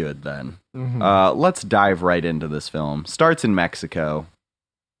 Very good, then. Mhm. Let's dive right into this film. Starts in Mexico,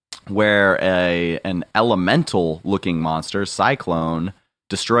 where an elemental-looking monster, Cyclone,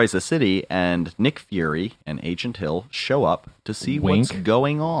 destroys the city, and Nick Fury and Agent Hill show up to see what's Wink.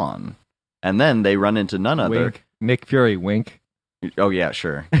 going on. And then they run into none other... Wink. Nick Fury, wink. Oh, yeah,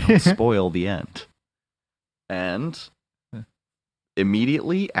 sure. Don't spoil the end. And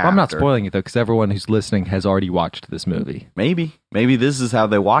immediately after... Well, I'm not spoiling it, though, because everyone who's listening has already watched this movie. Maybe this is how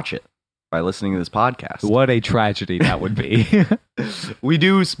they watch it, by listening to this podcast. What a tragedy that would be. We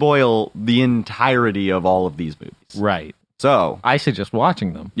do spoil the entirety of all of these movies. Right. So, I suggest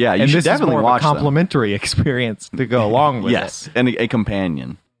watching them. Yeah, you and should this definitely is more watch of them. a complimentary experience to go along with yes, and a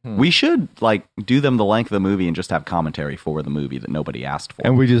companion. We should do them the length of the movie and just have commentary for the movie that nobody asked for.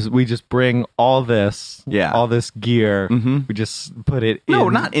 And we just bring all this, all this gear. Mhm. We just put it. No,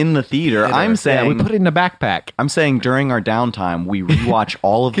 in not in the theater. theater. I'm saying we put it in a backpack. I'm saying during our downtime we rewatch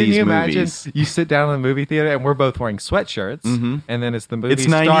all of Can these you movies. imagine? You sit down in the movie theater and we're both wearing sweatshirts, and then as the movie It's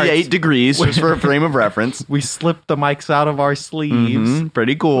 98 starts, degrees, just for a frame of reference. we slip the mics out of our sleeves,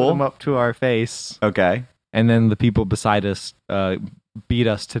 Pretty put them cool. up to our face, Okay. and then the people beside us beat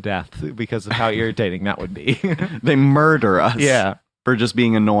us to death because of how irritating that would be. They murder us. Yeah. For just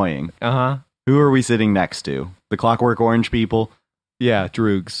being annoying. Uh-huh. Who are we sitting next to? The Clockwork Orange people? Yeah,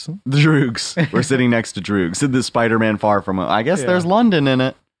 Droogs. The Droogs. We're sitting next to Droogs. The Spider-Man Far From Home. I guess Yeah. there's London in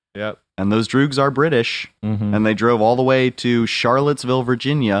it. Yep. And those Droogs are British. Mhm. And they drove all the way to Charlottesville,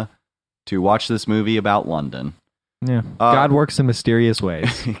 Virginia to watch this movie about London. Yeah. God works in mysterious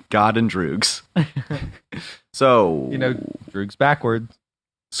ways. God and Droogs. So, You know, Droogs backwards.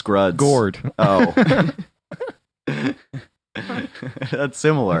 Scruds. Gourd. Oh. That's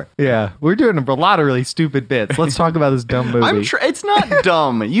similar. Yeah. We're doing a lot of really stupid bits. Let's talk about this dumb movie. It's not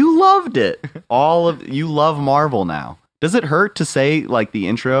dumb. You loved it. You love Marvel now. Does it hurt to say like the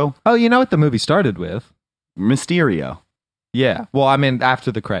intro? Oh, you know what the movie started with? Mysterio. Yeah. Well, I mean,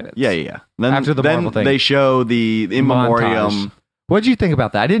 after the credits. Yeah. Then, After the Marvel thing. they show the In Memoriam. Montage. What did you think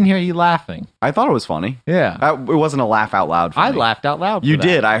about that? I didn't hear you laughing. I thought it was funny. Yeah. It wasn't a laugh out loud for I me. laughed out loud. You for that.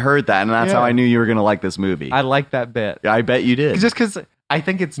 did. I heard that, and that's Yeah. how I knew you were going to like this movie. I like that bit. I bet you did. Just because I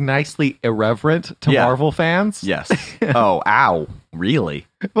think it's nicely irreverent to Yeah. Marvel fans. Yes. Oh, ow. Really?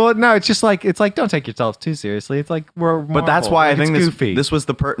 Well, no, it's just like don't take yourself too seriously. It's like we're Marvel. But that's why Like, I think it's goofy. this was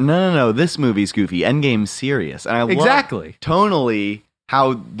the no. This movie's goofy. Endgame's serious, and I Exactly. love tonally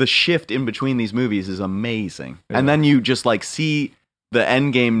how the shift in between these movies is amazing. Yeah. And then you just like see the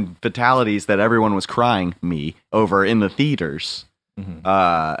Endgame fatalities that everyone was crying over in the theaters,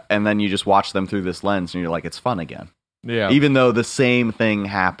 and then you just watch them through this lens, and you're like, it's fun again. Yeah. Even though the same thing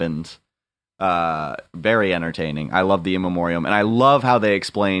happened. Very entertaining. I love the In Memoriam, and I love how they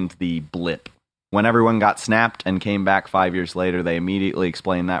explained the blip. When everyone got snapped and came back 5 years later, they immediately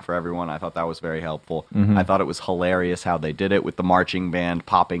explained that for everyone. I thought that was very helpful. I thought it was hilarious how they did it with the marching band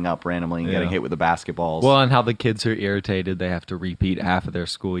popping up randomly and getting hit with the basketballs. Well, and how the kids are irritated. They have to repeat half of their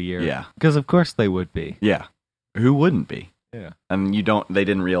school year. Yeah. Because of course they would be. Yeah. Who wouldn't be? Yeah. And they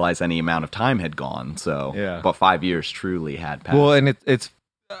didn't realize any amount of time had gone, so Yeah. but 5 years truly had passed. Well, and it's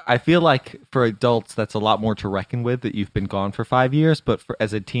I feel like for adults that's a lot more to reckon with that you've been gone for 5 years, but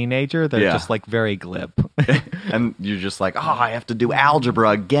as a teenager they're Yeah. just like very glib. And you're just like, oh, I have to do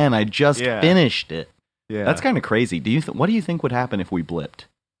algebra again. I just Yeah. finished it. Yeah. That's kind of crazy. What do you think would happen if we blipped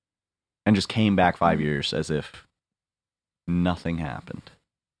and just came back 5 years as if nothing happened?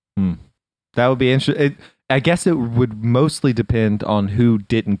 That would be interesting. I guess it would mostly depend on who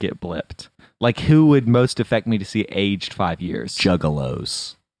didn't get blipped. Like, who would most affect me to see aged 5 years?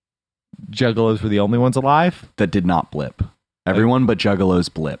 Juggalos Juggalos were the only ones alive? that did not blip. Everyone but Juggalos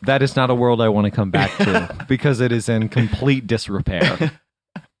blipped. That is not a world I want to come back to because it is in complete disrepair.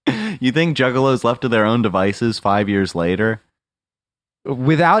 You think Juggalos left to their own devices 5 years later?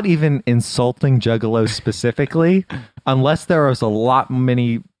 Without even insulting Juggalos specifically, unless there was a lot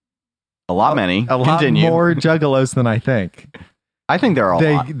many Continue. more Juggalos than I think. I think there are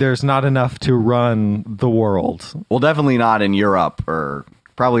a lot. There's not enough to run the world. Well, definitely not in Europe, or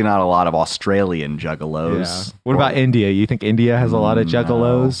probably not a lot of Australian Juggalos. What about India? You think India has a lot of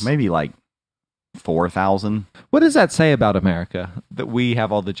Juggalos? No, maybe like 4,000. What does that say about America that we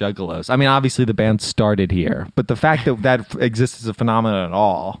have all the Juggalos? I mean, obviously the band started here, but the fact that that exists as a phenomenon at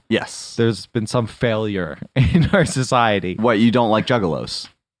all, Yes. there's been some failure in our society. What, you don't like Juggalos?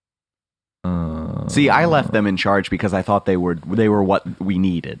 See, I left them in charge because I thought they were what we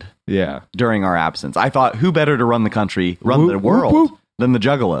needed Yeah. during our absence. I thought, who better to run the country, run Whoop, the whoop, world whoop. than the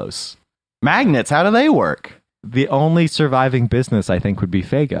Juggalos? Magnets, how do they work? The only surviving business, I think, would be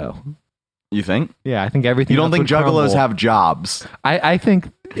Fago. You think? Yeah, I think everything. You don't else think would Juggalos crumble. have jobs? I think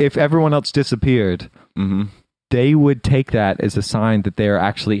if everyone else disappeared, Mm-hmm. they would take that as a sign that they are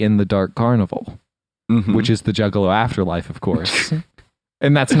actually in the Dark Carnival, Mm-hmm. which is the Juggalo afterlife, of course.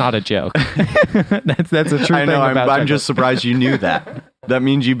 And that's not a joke. that's a true I know. thing about I'm just Juggalos. surprised you knew that. That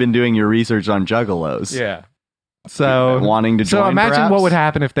means you've been doing your research on Juggalos. Yeah. So Wanting to So join, imagine perhaps? what would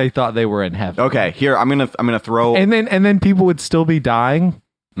happen if they thought they were in heaven. Okay, here I'm gonna throw. And then people would still be dying,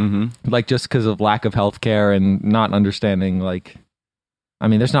 Mm-hmm. like just because of lack of health care and not understanding. Like, I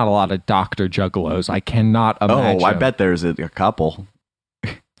mean, there's not a lot of Dr. Juggalos. I cannot imagine. Oh, I bet there's a couple.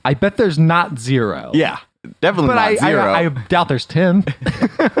 I bet there's not zero. Yeah, definitely But not zero. I doubt there's 10.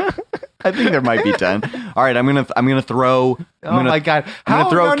 I think there might be 10. All right, I'm gonna throw. Oh my god! I'm gonna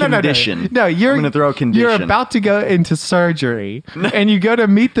throw no, condition. No, you're I'm gonna throw condition. You're about to go into surgery, and you go to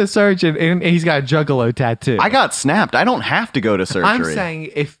meet the surgeon, and he's got a Juggalo tattoo. I got snapped. I don't have to go to surgery. I'm saying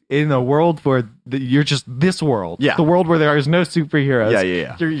if in a world where you're just this world, Yeah. the world where there is no superheroes,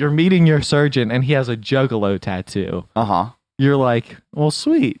 Yeah. You're meeting your surgeon, and he has a Juggalo tattoo. You're like, well,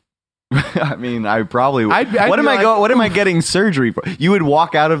 sweet. I mean, I probably. I'd what be am I like, What am I getting surgery for? You would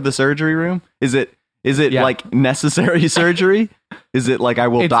walk out of the surgery room. Is it Yeah. like necessary surgery? Is it like I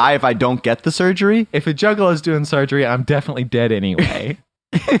will die if I don't get the surgery? If a Juggalo's doing surgery, I'm definitely dead anyway.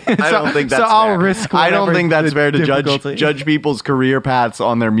 I don't think that's so. I'll fair. risk. I don't whatever think that's the fair to difficulty. judge people's career paths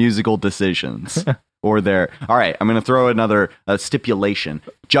on their musical decisions or their. All right, I'm going to throw another stipulation: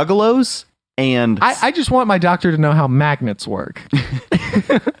 Juggalos and I just want my doctor to know how magnets work.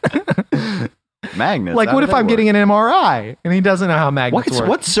 magnets. Like, How what do if they I'm work? getting an MRI and he doesn't know how magnets work?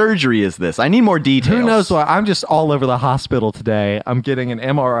 What surgery is this? I need more details. Who knows what? I'm just all over the hospital today. I'm getting an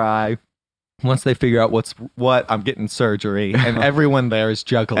MRI. Once they figure out what's what, I'm getting surgery, and everyone there is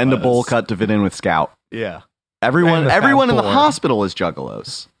juggalos. And a bowl cut to fit in with Scout. Yeah. Everyone And the in the Fab hospital Four. is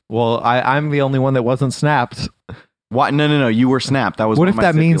juggalos. Well, I'm the only one that wasn't snapped. Why? No. You were snapped. That was What one if of my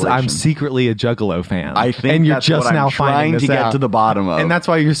that means I'm stipulations. secretly a Juggalo fan? I think and you're that's just what now I'm finding trying this to get out. to the bottom of. And that's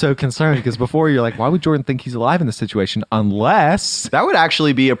why you're so concerned, because before you're like, why would Jordan think he's alive in this situation? Unless that would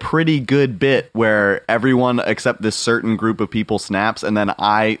actually be a pretty good bit where everyone except this certain group of people snaps, and then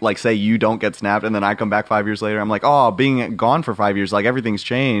I, like, say you don't get snapped, and then I come back 5 years later. I'm like, oh, being gone for 5 years, like, everything's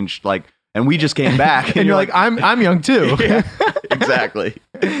changed. Like, and we just came back. and you're like, I'm young too. Yeah, exactly.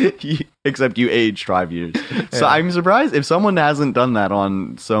 Except you aged 5 years. So I'm surprised if someone hasn't done that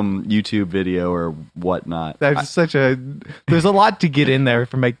on some YouTube video or whatnot. There's a lot to get in there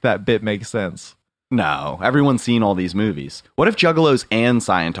to make that bit make sense. No, everyone's seen all these movies. What if Juggalos and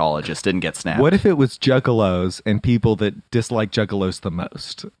Scientologists didn't get snapped? What if it was Juggalos and people that dislike Juggalos the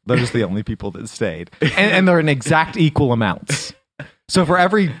most? Those are the only people that stayed. And they're in exact equal amounts. So for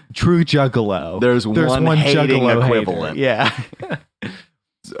every true Juggalo, there's one hating Juggalo equivalent. Hater. Yeah.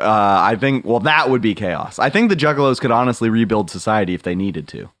 I think, well, that would be chaos. I think the Juggalos could honestly rebuild society if they needed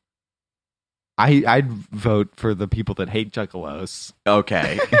to. I'd vote for the people that hate Juggalos.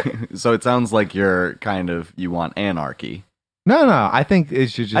 Okay. So it sounds like you want anarchy. No, I think it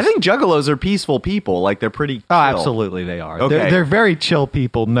should just... I think Juggalos are peaceful people. Like, they're pretty chill. Oh, absolutely they are. Okay. They're very chill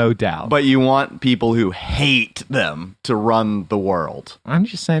people, no doubt. But you want people who hate them to run the world. I'm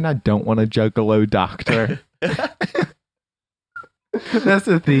just saying I don't want a Juggalo doctor. That's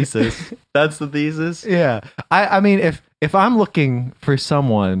the thesis. That's the thesis? Yeah. I mean, if I'm looking for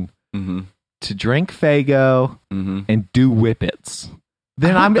someone to drink Faygo and do whippets,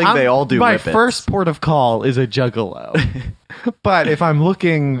 then I think they all do my whippets. first port of call is a Juggalo. But if I'm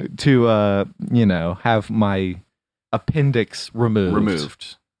looking to have my appendix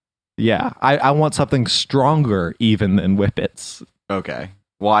removed. Yeah, I want something stronger even than whippets. Okay.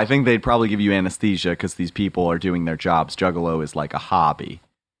 Well, I think they'd probably give you anesthesia because these people are doing their jobs. Juggalo is like a hobby.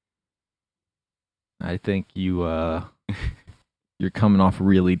 I think you're coming off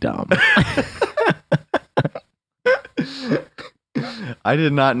really dumb. I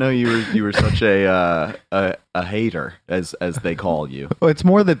did not know you were such a hater as they call you. Well, it's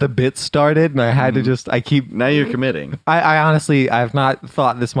more that the bit started, and I had to Now you're committing. I honestly, I've not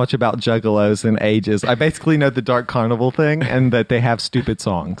thought this much about Juggalos in ages. I basically know the Dark Carnival thing and that they have stupid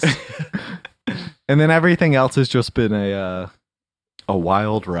songs. And then everything else has just been a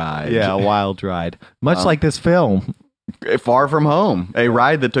wild ride. Yeah, a wild ride. Much like this film. Far From Home. A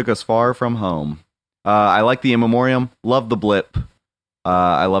ride that took us far from home. I like the In Memoriam. Love the blip.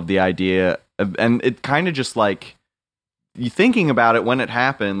 I love the idea. And it kind of just like, you thinking about it when it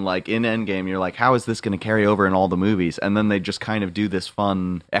happened, like in Endgame, you're like, how is this going to carry over in all the movies? And then they just kind of do this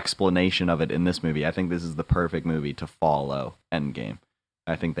fun explanation of it in this movie. I think this is the perfect movie to follow Endgame.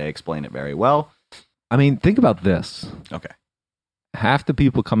 I think they explain it very well. I mean, think about this. Okay. Half the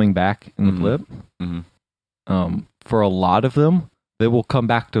people coming back in the blip, for a lot of them, they will come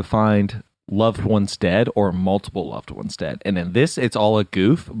back to find loved ones dead or multiple loved ones dead. And in this, it's all a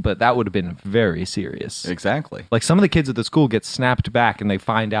goof, but that would have been very serious. Exactly. Like, some of the kids at the school get snapped back and they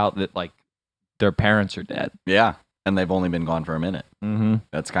find out that, like, their parents are dead. Yeah. And they've only been gone for a minute. Mm-hmm.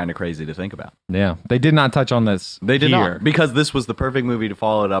 That's kind of crazy to think about. Yeah. They did not touch on this. They did here. not. Because this was the perfect movie to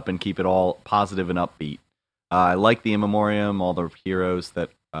follow it up and keep it all positive and upbeat. I like the In Memoriam, all the heroes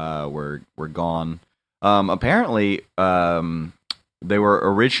that were gone. Apparently, they were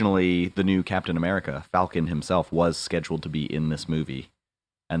originally the new Captain America. Falcon himself was scheduled to be in this movie.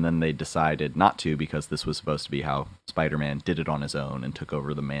 And then they decided not to because this was supposed to be how Spider-Man did it on his own and took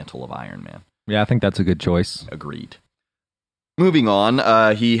over the mantle of Iron Man. Yeah, I think that's a good choice. Agreed. Moving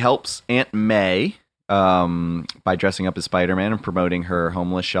on, he helps Aunt May by dressing up as Spider-Man and promoting her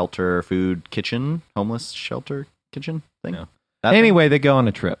homeless shelter thing. Yeah. Anyway, they go on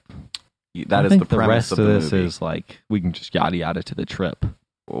a trip. That is the premise rest of the this movie. is like, we can just yada yada to the trip.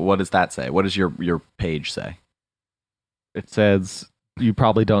 What does that say? What does your page say? It says, you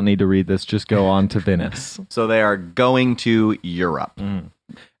probably don't need to read this, just go on to Venice. So they are going to Europe.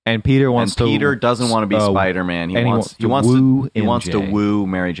 And Peter wants to... Peter doesn't want to be Spider-Man. He wants to woo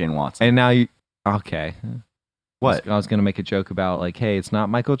Mary Jane Watson. And now you... Okay. What? I was going to make a joke about, like, hey, it's not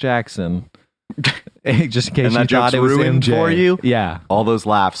Michael Jackson. Just in case and you that thought joke's it was ruined MJ. for you? Yeah. All those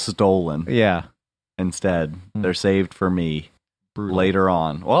laughs stolen. Yeah. Instead, they're saved for me later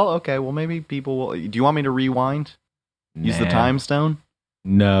on. Well, okay. Well, maybe people will... Do you want me to rewind? Use the time stone?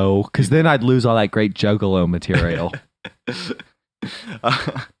 No, because then I'd lose all that great Juggalo material.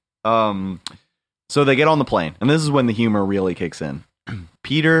 So they get on the plane, and this is when the humor really kicks in.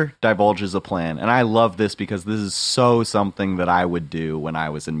 Peter divulges a plan, and I love this because this is so something that I would do when I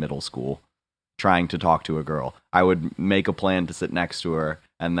was in middle school, trying to talk to a girl. I would make a plan to sit next to her,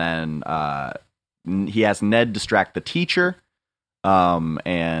 and then he has Ned distract the teacher,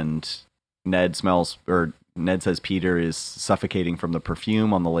 and Ned says Peter is suffocating from the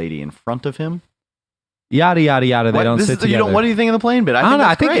perfume on the lady in front of him. Yada yada yada. They don't sit together. What do you think of the plane bit? I don't know.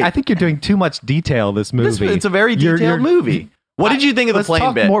 I think you're doing too much detail. This movie. It's a very detailed movie. What did you think of the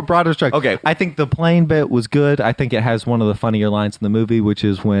plane bit? More broader stroke. Okay. I think the plane bit was good. I think it has one of the funnier lines in the movie, which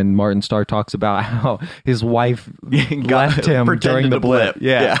is when Martin Starr talks about how his wife left him during the blip.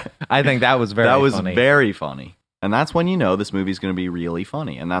 Yeah. I think that was funny. Very funny. And that's when you know this movie's going to be really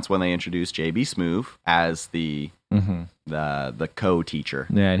funny. And that's when they introduce J.B. Smoove as the co-teacher.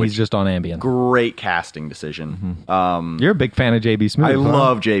 Yeah, and he's just on Ambien. Great casting decision. You're a big fan of J.B. Smoove. I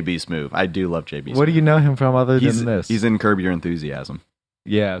love J.B. Smoove. I do love J.B. Smoove. What do you know him from other than this? He's in Curb Your Enthusiasm.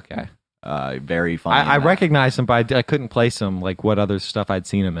 Yeah, okay. Very funny. I recognize him, but I couldn't place him, like what other stuff I'd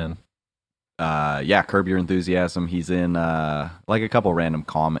seen him in. Curb Your Enthusiasm. He's in like a couple random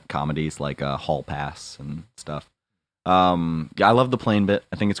comedies like Hall Pass and stuff. I love the plane bit.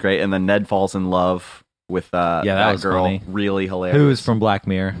 I think it's great. And then Ned falls in love with that girl. Funny. Really hilarious. Who is from Black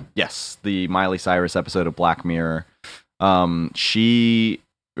Mirror? Yes, the Miley Cyrus episode of Black Mirror.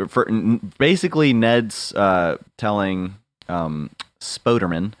 Basically Ned's telling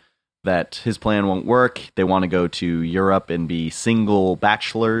Spoderman that his plan won't work. They want to go to Europe and be single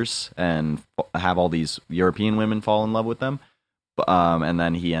bachelors and have all these European women fall in love with them. And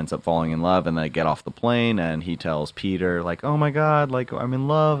then he ends up falling in love, and they get off the plane, and he tells Peter, like, "Oh my God, like I'm in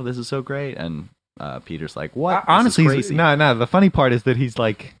love. This is so great." And Peter's like, "What?" Honestly, no. The funny part is that he's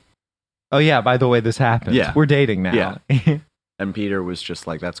like, "Oh yeah, by the way, this happened. Yeah, we're dating now." Yeah. And Peter was just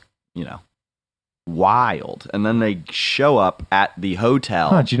like, "That's wild." And then they show up at the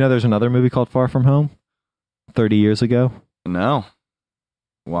hotel. Do you know there's another movie called Far From Home? 30 years ago. No.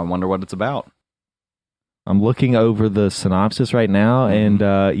 Well, I wonder what it's about. I'm looking over the synopsis right now, and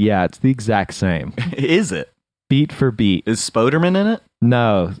it's the exact same. Is it? Beat for beat. Is Spoderman in it?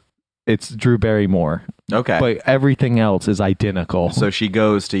 No, it's Drew Barrymore. Okay. But everything else is identical. So she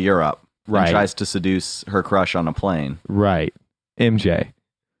goes to Europe and tries to seduce her crush on a plane. Right. MJ.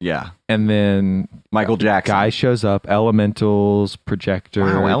 Yeah. And then Michael Jackson. Guy shows up, elementals, projector,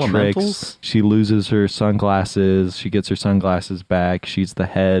 elementals? tricks. She loses her sunglasses. She gets her sunglasses back. She's the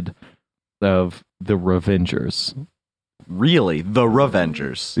head of the Revengers. Really? The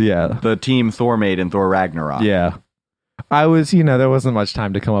Revengers? Yeah. The team Thor made in Thor Ragnarok. Yeah. I was, there wasn't much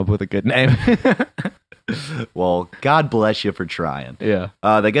time to come up with a good name. Well, God bless you for trying. Yeah.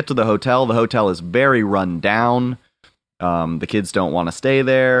 They get to the hotel. The hotel is very run down. The kids don't want to stay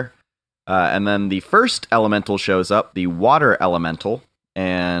there. And then the first elemental shows up, the water elemental,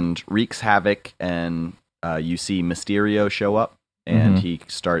 and wreaks havoc. And you see Mysterio show up. And he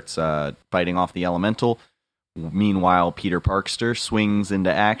starts fighting off the elemental. Meanwhile, Peter Parkster swings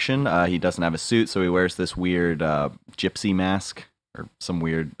into action. He doesn't have a suit, so he wears this weird gypsy mask or some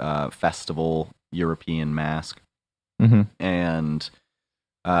weird festival European mask. And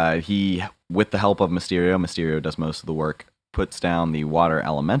he, with the help of Mysterio does most of the work, puts down the water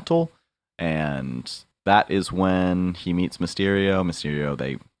elemental. And that is when he meets Mysterio.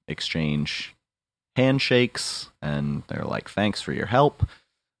 They exchange handshakes, and they're like, "Thanks for your help."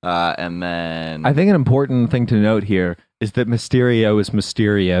 And then I think an important thing to note here is that Mysterio is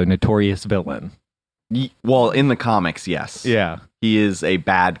Mysterio, notorious villain. Well, in the comics, yes. Yeah. He is a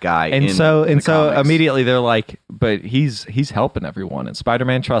bad guy. And so immediately they're like, but he's helping everyone, and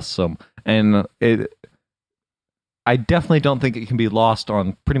Spider-Man trusts him. And I definitely don't think it can be lost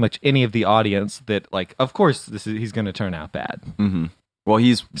on pretty much any of the audience that, like, of course he's going to turn out bad. Well,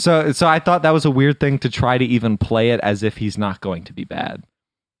 he's so I thought that was a weird thing to try to even play it as if he's not going to be bad.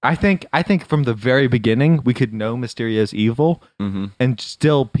 I think from the very beginning we could know Mysterio's evil, and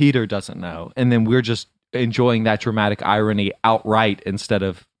still Peter doesn't know, and then we're just enjoying that dramatic irony outright instead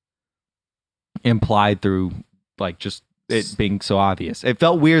of implied through like just it being so obvious. It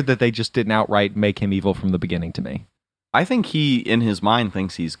felt weird that they just didn't outright make him evil from the beginning to me. I think he, in his mind,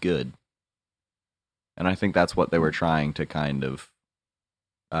 thinks he's good, and I think that's what they were trying to kind of.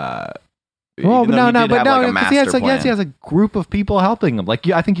 Because he has a group of people helping him. Like,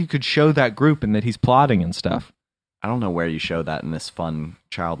 I think you could show that group and that he's plotting and stuff. I don't know where you show that in this fun,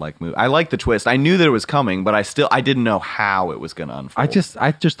 childlike movie. I like the twist. I knew that it was coming, but I didn't know how it was going to unfold.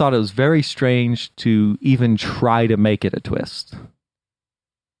 I just thought it was very strange to even try to make it a twist.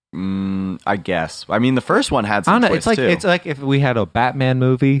 I guess. I mean, the first one had some twists too. It's like if we had a Batman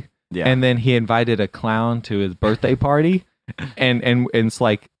movie, and then he invited a clown to his birthday party, and it's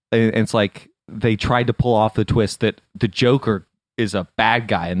like they tried to pull off the twist that the Joker is a bad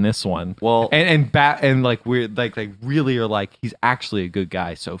guy in this one. Well, and like we're like they really are like he's actually a good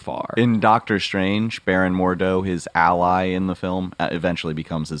guy so far. in Doctor Strange, Baron Mordo, his ally in the film, eventually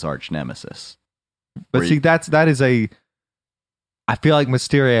becomes his arch nemesis. But see, that is a. I feel like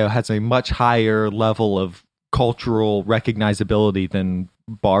Mysterio has a much higher level of cultural recognizability than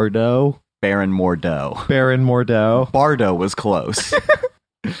Bardo. Baron Mordo. Baron Mordo. Bardo was close.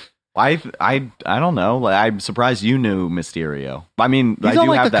 I don't know. Like, I'm surprised you knew Mysterio. I mean, He's I on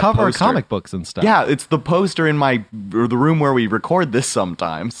do like have the that cover poster. of comic books and stuff. Yeah, it's the poster in the room where we record this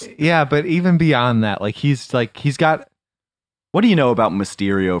sometimes. Yeah, but even beyond that, like he's got What do you know about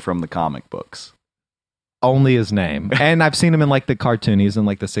Mysterio from the comic books? only his name. And I've seen him in like the cartoon. He's in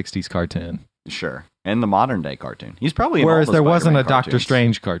like the 60s cartoon. Sure. And the modern day cartoon. He's probably in all Whereas the there wasn't a Spider-Man Doctor cartoons.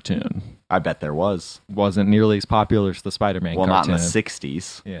 Strange cartoon. I bet there was. Wasn't nearly as popular as the Spider-Man Well, cartoon. not in the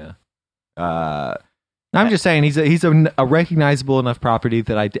 60s. Yeah. Uh, I'm just saying he's a recognizable enough property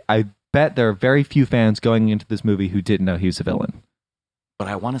that I bet there are very few fans going into this movie who didn't know he was a villain. but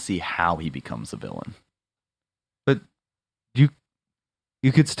I want to see how he becomes a villain. But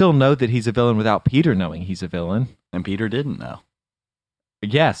you could still know that he's a villain without Peter knowing he's a villain. And Peter didn't know.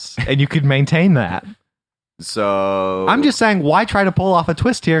 Yes, and you could maintain that. So I'm just saying, why try to pull off a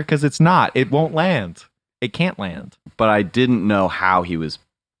twist here? Because it's not. It won't land. It can't land. But I didn't know how he was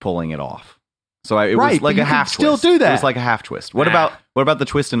pulling it off. So it Right, was like but a you could half still twist. do that. It was like a half twist. What about the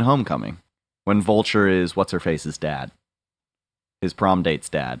twist in Homecoming? When Vulture is what's her face's dad? His prom date's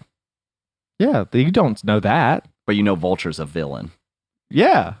dad. Yeah, you don't know that. But you know Vulture's a villain.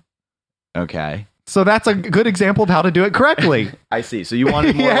 Yeah. Okay. So that's a good example of how to do it correctly. I see. So you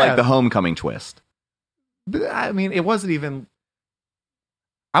wanted more Yeah. like the Homecoming twist. But, I mean, it wasn't even.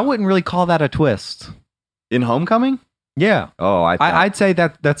 I wouldn't really call that a twist. In Homecoming? Yeah. Oh, I'd say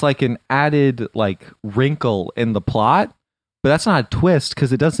that's like an added like wrinkle in the plot, but that's not a twist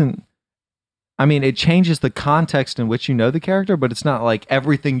because it doesn't. I mean, it changes the context in which you know the character, but it's not like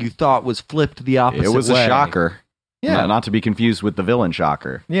everything you thought was flipped the opposite way. it was a shocker. Yeah. Not to be confused with the villain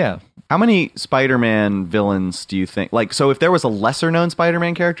shocker. Yeah. How many Spider-Man villains do you think? Like, so if there was a lesser-known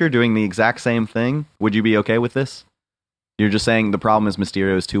Spider-Man character doing the exact same thing, would you be okay with this? You're just saying the problem is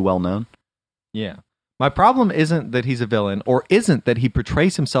Mysterio is too well known? Yeah. My problem isn't that he's a villain or isn't that he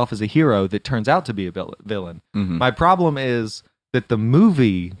portrays himself as a hero that turns out to be a villain. Mm-hmm. My problem is that the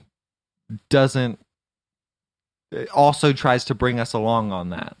movie doesn't also tries to bring us along on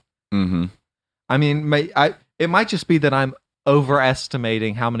that. Mm-hmm. I mean, it might just be that I'm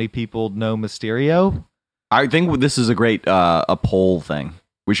overestimating how many people know Mysterio. I think this is a great a poll thing.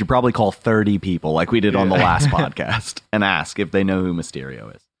 We should probably call 30 people like we did on the last podcast and ask if they know who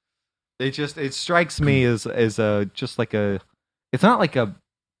Mysterio is. It strikes me as a just like a. It's not like a.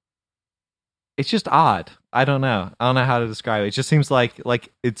 It's just odd. I don't know how to describe it. It just seems like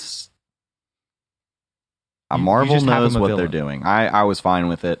it's. Marvel just have knows him a what they're villain. doing. I was fine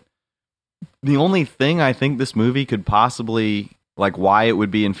with it. The only thing I think this movie could possibly like why it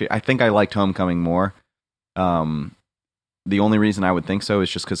would be I think I liked Homecoming more. The only reason I would think so is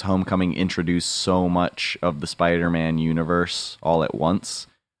just because Homecoming introduced so much of the Spider-Man universe all at once.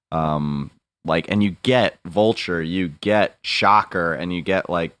 And you get Vulture, you get Shocker, and you get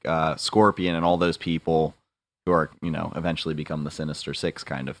like Scorpion and all those people who are, eventually become the Sinister Six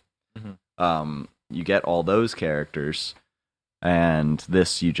kind of. Mhm. You get all those characters, and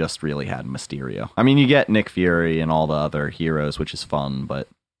this you just really had Mysterio. I mean, you get Nick Fury and all the other heroes, which is fun, but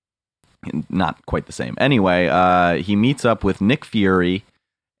not quite the same. Anyway, he meets up with Nick Fury,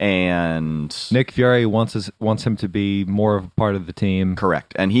 and Nick Fury wants him to be more of a part of the team.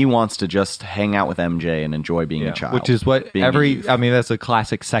 correct, and he wants to just hang out with MJ and enjoy being a child, Which is what being a youth. I mean, that's a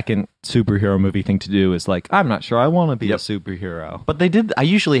classic second superhero movie thing to do is like, I'm not sure I want to be Yep. a superhero. But they did. I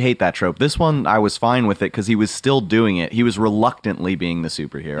usually hate that trope. This one, I was fine with it because he was still doing it. He was reluctantly being the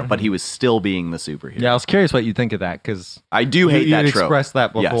superhero, but he was still being the superhero. Yeah, I was curious what you think of that because I do hate you that had trope. expressed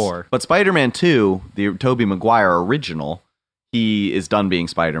that Yes. before. But Spider-Man 2, the Tobey Maguire original, he is done being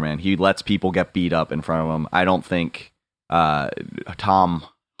Spider-Man. He lets people get beat up in front of him. I don't think Tom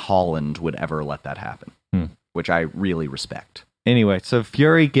Holland would ever let that happen, which I really respect. Anyway, so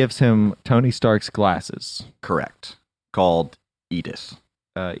Fury gives him Tony Stark's glasses. Correct. Called Edith.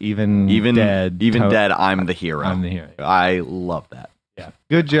 Even dead, dead, I'm the hero. I'm the hero. I love that. Yeah,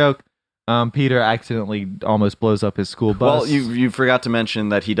 good joke. Peter accidentally almost blows up his school bus. Well, you forgot to mention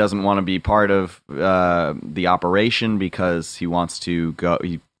that he doesn't want to be part of the operation because he wants to go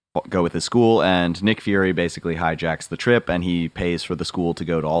with his school, and Nick Fury basically hijacks the trip, and he pays for the school to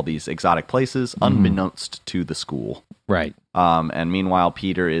go to all these exotic places, unbeknownst to the school. Right. And meanwhile,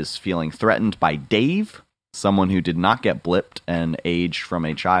 Peter is feeling threatened by Dave, someone who did not get blipped and aged from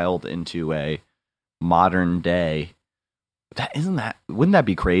a child into a modern day. Wouldn't that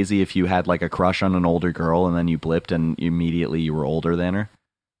be crazy if you had like a crush on an older girl and then you blipped and immediately you were older than her?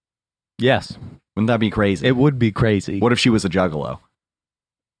 Yes. Wouldn't that be crazy? It would be crazy. What if she was a juggalo?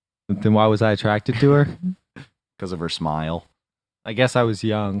 Then why was I attracted to her? Because of her smile. I guess I was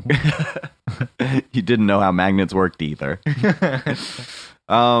young. You didn't know how magnets worked either.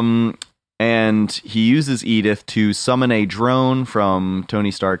 And he uses Edith to summon a drone from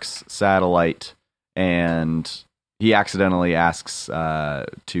Tony Stark's satellite, and he accidentally asks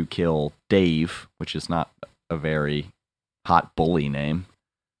to kill Dave, which is not a very hot bully name.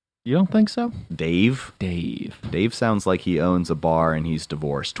 You don't think so? Dave? Dave sounds like he owns a bar and he's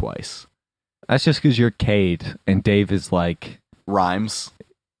divorced twice. That's just because you're Cade, and Dave is like... Rhymes.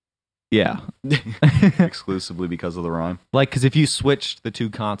 Yeah. Exclusively because of the rhyme. Like, because if you switched the two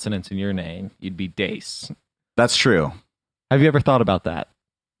consonants in your name, you'd be Dace. That's true. Have you ever thought about that?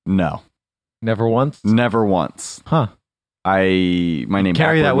 No. Never once? Never once. Huh. My name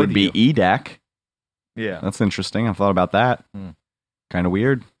Carry that would with be Edak. Yeah. That's interesting. I've thought about that. Kind of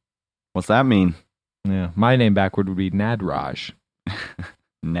weird. What's that mean? Yeah. My name backward would be Nadraj.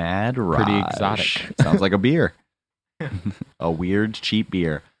 Nadraj. Pretty exotic. Sounds like a beer. A weird, cheap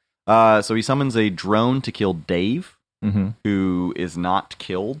beer. So he summons a drone to kill Dave, who is not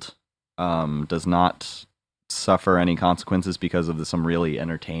killed, does not suffer any consequences because of some really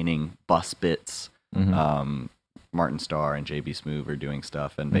entertaining bus bits. Martin Starr and JB Smoove are doing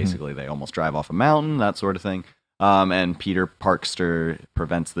stuff, and basically they almost drive off a mountain, that sort of thing. And Peter Parkster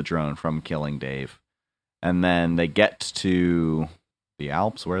prevents the drone from killing Dave. And then they get to the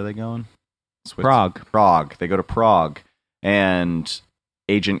Alps. Where are they going? Prague. They go to Prague, and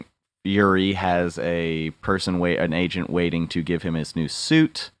Agent Fury has an agent waiting to give him his new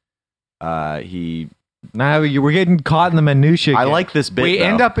suit. Now we're getting caught in the minutia. I like this bit. We though.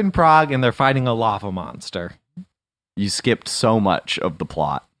 end up in Prague, and they're fighting a lava monster. You skipped so much of the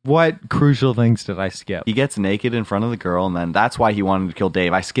plot. What crucial things did I skip? He gets naked in front of the girl, and then that's why he wanted to kill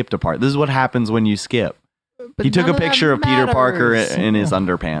Dave. I skipped a part. This is what happens when you skip. But he took a picture of Peter Parker matters. in his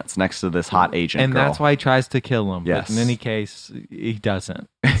underpants next to this hot agent and girl. that's why he tries to kill him. Yes. But in any case, he doesn't.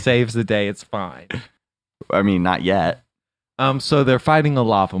 He saves the day. It's fine. I mean, not yet. So they're fighting a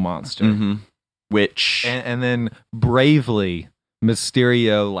lava monster. Which... And then bravely,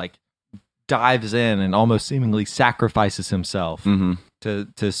 Mysterio, like, dives in and almost seemingly sacrifices himself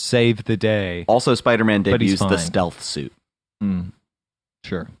to save the day. Also, Spider-Man But he's debuts the fine. stealth suit.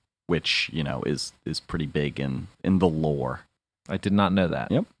 Sure. Which, is pretty big in the lore. I did not know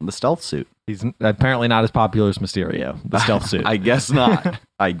that. Yep, the stealth suit. He's apparently not as popular as Mysterio, the stealth suit. I guess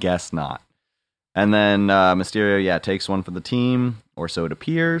not. And then Mysterio, takes one for the team, or so it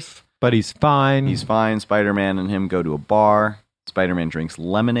appears. But he's fine. He's fine. Spider-Man and him go to a bar. Spider-Man drinks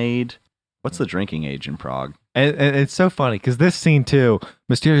lemonade. What's the drinking age in Prague? And it's so funny because this scene too,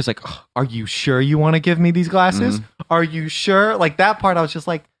 Mysterio's like, "Oh, are you sure you want to give me these glasses? Are you sure?" Like that part, I was just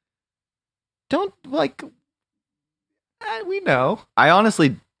like, don't like. We know. I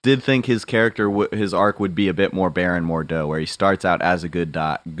honestly did think his character, his arc would be a bit more Baron Mordo, where he starts out as a good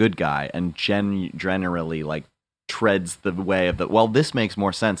guy and generally like treads the way of this makes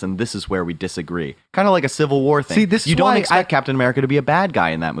more sense, and this is where we disagree. Kind of like a Civil War thing. See, this you is don't why expect Captain America to be a bad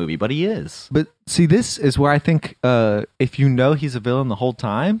guy in that movie, but he is. But see, this is where I think if you know he's a villain the whole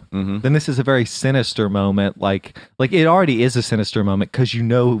time, then this is a very sinister moment. Like it already is a sinister moment because you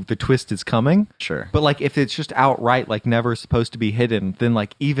know the twist is coming. Sure. But like if it's just outright like never supposed to be hidden, then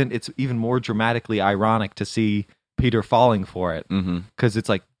like it's even more dramatically ironic to see Peter falling for it because it's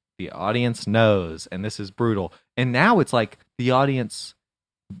like the audience knows, and this is brutal. And now it's like the audience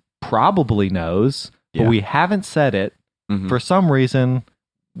probably knows, but we haven't said it. For some reason,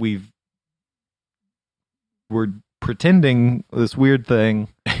 we're pretending this weird thing,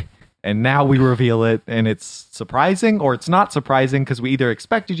 and now we reveal it, and it's surprising, or it's not surprising because we either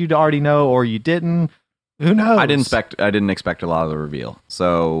expected you to already know or you didn't. Who knows? I didn't expect a lot of the reveal.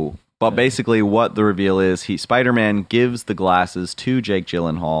 So, but basically, what the reveal is, Spider-Man gives the glasses to Jake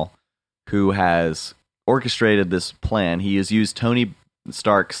Gyllenhaal, who has orchestrated this plan. He has used Tony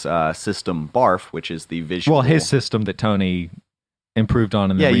Stark's system BARF, which is the visual... Well, his system that Tony improved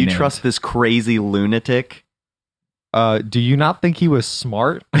on. And you renamed. trust this crazy lunatic? Do you not think he was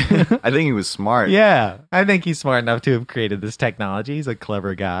smart? I think he was smart. Yeah, I think he's smart enough to have created this technology. He's a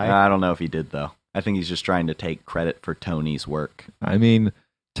clever guy. I don't know if he did, though. I think he's just trying to take credit for Tony's work. I mean...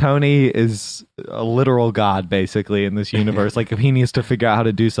 Tony is a literal god, basically, in this universe. Like, if he needs to figure out how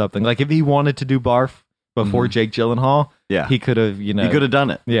to do something, like if he wanted to do BARF before Jake Gyllenhaal, he could have, he could have done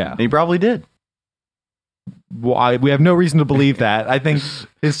it. Yeah, And he probably did. we have no reason to believe that. I think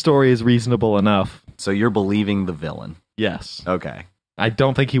his story is reasonable enough. So you're believing the villain. Yes. Okay. I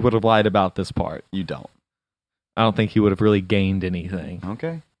don't think he would have lied about this part. You don't. I don't think he would have really gained anything.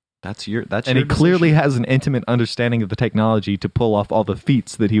 Okay. That's and your he clearly decision. has an intimate understanding of the technology to pull off all the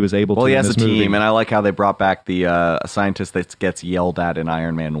feats that he was able to Well, he in has this a team, movie. and I like how they brought back the scientist that gets yelled at in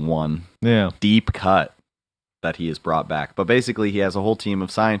Iron Man 1. Yeah. Deep cut that he has brought back. But basically, he has a whole team of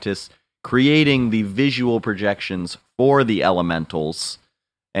scientists creating the visual projections for the elementals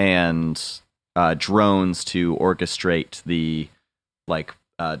and drones to orchestrate the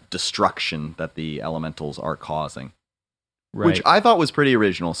destruction that the elementals are causing. Right. Which I thought was pretty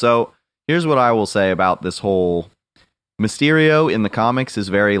original. So here's what I will say about this whole Mysterio in the comics is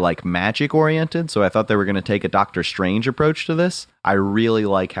very magic oriented. So I thought they were going to take a Doctor Strange approach to this. I really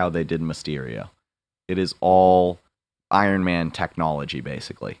like how they did Mysterio. It is all Iron Man technology,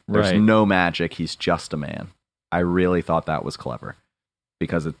 basically. There's Right. no magic. He's just a man. I really thought that was clever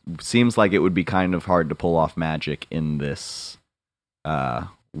because it seems like it would be kind of hard to pull off magic in this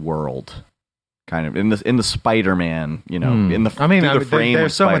world. Kind of in the Spider-Man, in the I mean, through the frame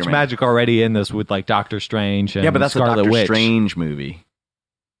there's of so much Spider-Man. magic already in this with Doctor Strange and Yeah, but that's Scarlet a Doctor Witch. Strange movie.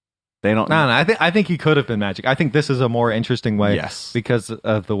 They don't. No, I think he could have been magic. I think this is a more interesting way Yes. because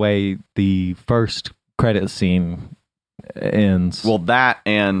of the way the first credit scene ends. Well, that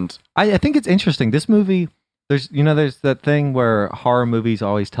and I think it's interesting. This movie, there's that thing where horror movies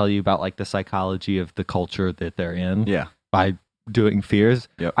always tell you about the psychology of the culture that they're in yeah, by doing fears.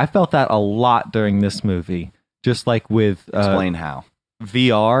 Yep. I felt that a lot during this movie, just like with explain how.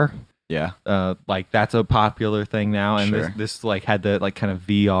 VR. Yeah, That's a popular thing now, and Sure. this had the kind of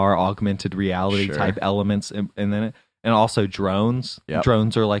VR augmented reality Sure. type elements in it, and also drones. Yep.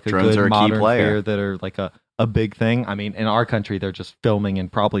 Drones are a Drones are a good key modern player. fear that are a big thing. I mean, in our country, they're just filming and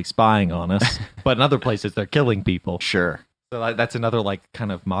probably spying on us, but in other places, they're killing people. sure. So that's another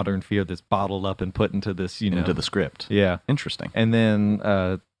kind of modern fear that's bottled up and put into this, Into the script. yeah. Interesting. And then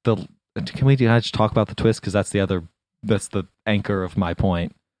can I just talk about the twist because that's the anchor of my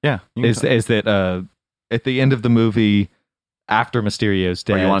point. Yeah. Is that at the end of the movie, after Mysterio's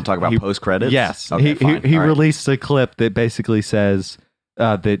dead, you want to talk about post credits? Yes, Okay, fine. he All right. released a clip that basically says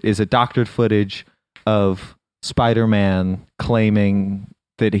that is a doctored footage of Spider-Man claiming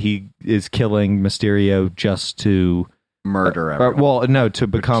that he is killing Mysterio just to murder everyone. well, no, to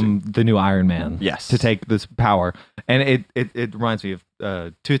become the new Iron Man. Yes. To take this power. And it reminds me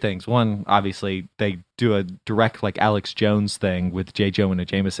of two things. One, obviously, they do a direct Alex Jones thing with J. Jonah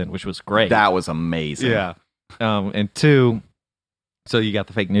Jameson, which was great. That was amazing. Yeah. And two, so you got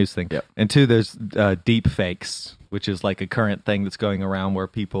the fake news thing. Yep. And two, there's deep fakes, which is a current thing that's going around where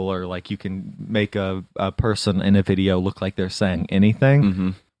people are you can make a person in a video look like they're saying anything. Mm-hmm.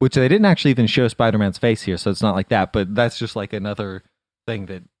 Which they didn't actually even show Spider-Man's face here, so it's not like that. But that's just another thing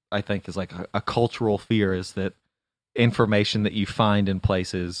that I think is a cultural fear is that information that you find in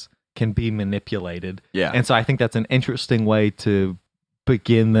places can be manipulated. Yeah. And so I think that's an interesting way to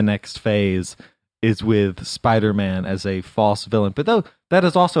begin the next phase is with Spider-Man as a false villain. But though that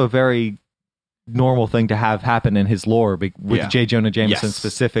is also a very normal thing to have happen in his lore with Yeah. J. Jonah Jameson Yes.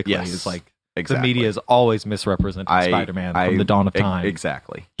 specifically. Yes. It's Exactly. the media has always misrepresented Spider-Man from the dawn of time.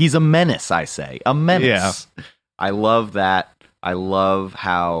 Exactly. He's a menace, I say. A menace. Yeah. I love that. I love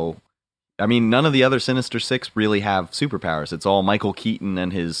how... I mean, none of the other Sinister Six really have superpowers. It's all Michael Keaton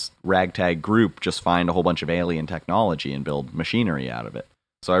and his ragtag group just find a whole bunch of alien technology and build machinery out of it.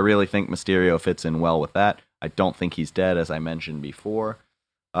 So I really think Mysterio fits in well with that. I don't think he's dead, as I mentioned before.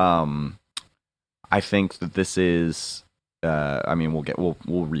 I think that this is... I mean,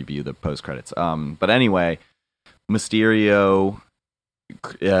 we'll review the post credits. But anyway, Mysterio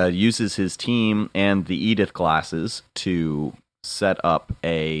uses his team and the Edith glasses to set up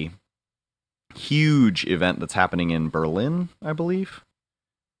a huge event that's happening in Berlin, I believe,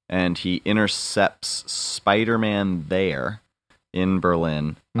 and he intercepts Spider-Man there in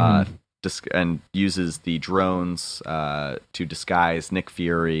Berlin, and uses the drones to disguise Nick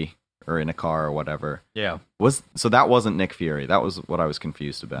Fury. Or in a car or whatever. Yeah. So that wasn't Nick Fury. That was what I was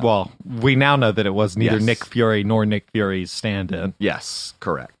confused about. Well, we now know that it was neither Yes. Nick Fury nor Nick Fury's stand-in. Yes,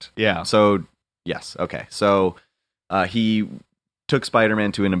 correct. Yeah. So, yes, okay. So he took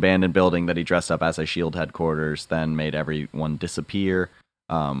Spider-Man to an abandoned building that he dressed up as a S.H.I.E.L.D. headquarters, then made everyone disappear.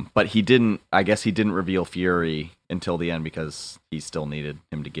 But I guess he didn't reveal Fury until the end because he still needed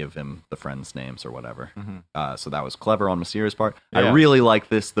him to give him the friends' names or whatever. Mm-hmm. So that was clever on Mysterio's part. Yeah. I really like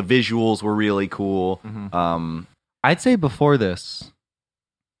this. The visuals were really cool. Mm-hmm. I'd say before this,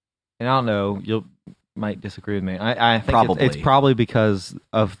 and I don't know, might disagree with me. I think Probably. it's probably because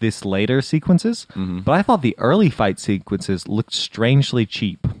of this later sequences. But I thought the early fight sequences looked strangely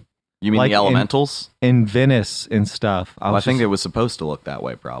cheap. You mean Like the elementals? In Venice and stuff. I think it was supposed to look that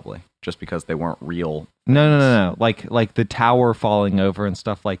way, probably, just because they weren't real. No. Like the tower falling over and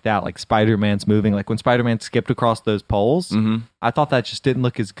stuff like that. Like Spider-Man's moving. Like when Spider-Man skipped across those poles, I thought that just didn't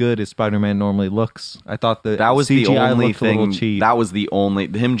look as good as Spider-Man normally looks. I thought that was CGI the only looked thing. a little cheap. That was the only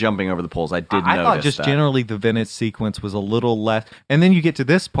him jumping over the poles. I did. I thought just that. generally the Venice sequence was a little less, and then you get to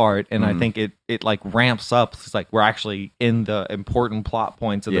this part, and I think it like ramps up. It's like we're actually in the important plot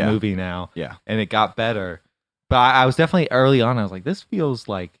points of the movie now. Yeah, and it got better. But I was definitely early on. I was like, this feels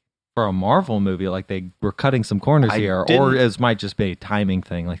like for a Marvel movie, like they were cutting some corners here, or it might just be a timing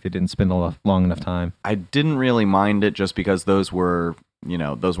thing, like they didn't spend long enough time. I didn't really mind it just because those weren't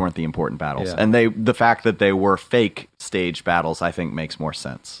the important battles, Yeah. and the fact that they were fake staged battles, I think makes more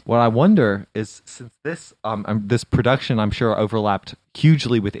sense. What I wonder is, since this this production, I'm sure overlapped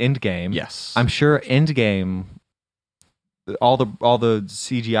hugely with Endgame. Yes, I'm sure Endgame, all the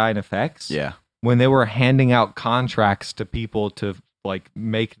CGI and effects. Yeah, when they were handing out contracts to people to like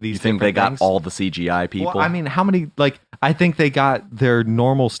make these, you think they got all the CGI people? Well, I mean, how many? Like, I think they got their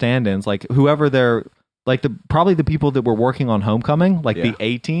normal stand-ins, like whoever they're. Like probably the people that were working on Homecoming, like the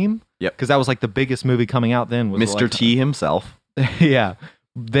A-Team. Yep. Because that was like the biggest movie coming out then. Was Mr. T himself. Yeah.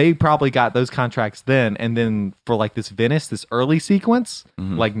 They probably got those contracts then. And then for like this Venice, this early sequence,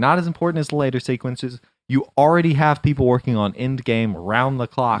 like not as important as the later sequences, you already have people working on Endgame round the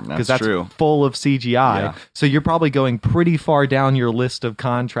clock. Because that's true. full of CGI. Yeah. So you're probably going pretty far down your list of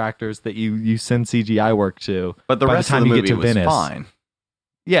contractors that you send CGI work to. But the by rest the time of the you movie get to was Venice. fine.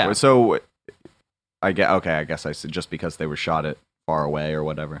 Yeah. So I guess I said just because they were shot at far away or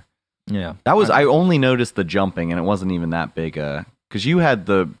whatever. Yeah. That was I only noticed the jumping, and it wasn't even that big because you had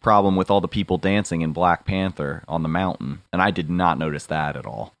the problem with all the people dancing in Black Panther on the mountain, and I did not notice that at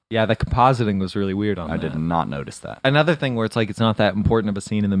all. Yeah, the compositing was really weird on that. I did not notice that. Another thing where it's like it's not that important of a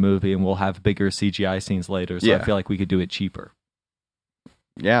scene in the movie, and we'll have bigger CGI scenes later, so I feel like we could do it cheaper.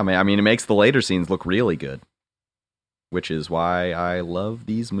 Yeah, I mean, it makes the later scenes look really good, which is why I love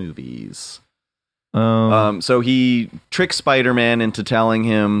these movies. So he tricks Spider-Man into telling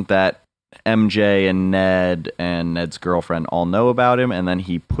him that MJ and Ned's girlfriend all know about him, and then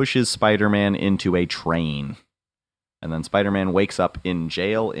he pushes Spider-Man into a train. And then Spider-Man wakes up in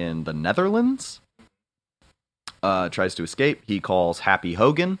jail in the Netherlands, tries to escape. He calls Happy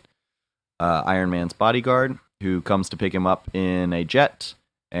Hogan, Iron Man's bodyguard, who comes to pick him up in a jet,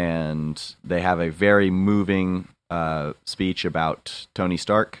 and they have a very moving speech about Tony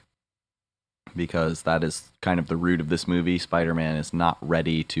Stark. Because that is kind of the root of this movie. Spider-Man is not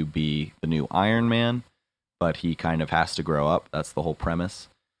ready to be the new Iron Man, but he kind of has to grow up. That's the whole premise.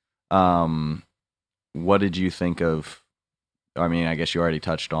 What did you think of... I mean, I guess you already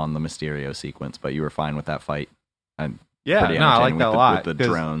touched on the Mysterio sequence, but you were fine with that fight. And yeah, no, I like that a lot. With the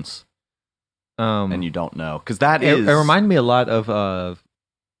drones. And you don't know. Because that is... It reminded me a lot of...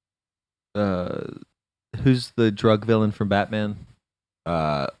 who's the drug villain from Batman?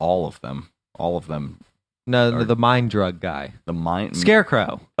 All of them. All of them. No, the mind drug guy. The mind...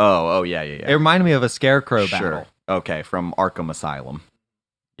 Scarecrow. Oh, yeah. It reminded me of a Scarecrow battle. Sure. Okay, from Arkham Asylum.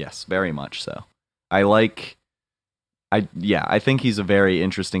 Yes, very much so. I think he's a very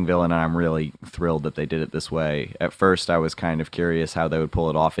interesting villain, and I'm really thrilled that they did it this way. At first, I was kind of curious how they would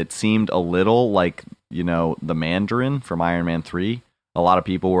pull it off. It seemed a little like, the Mandarin from Iron Man 3. A lot of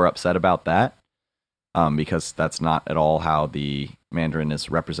people were upset about that, because that's not at all how the Mandarin is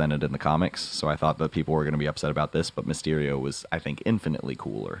represented in the comics. So I thought that people were going to be upset about this, but Mysterio was, I think, infinitely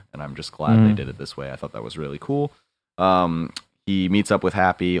cooler, and I'm just glad they did it this way. I thought that was really cool. He meets up with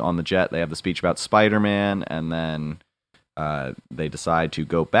Happy on the jet. They have the speech about Spider-Man, and then they decide to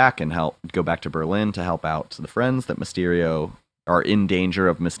go back to Berlin to help out the friends that Mysterio are in danger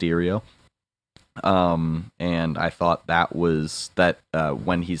of Mysterio. And I thought that was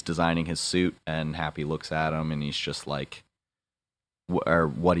when he's designing his suit and Happy looks at him and he's just like, what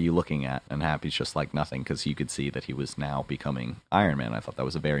are you looking at? And Happy's just like nothing, because you could see that he was now becoming Iron Man. I thought that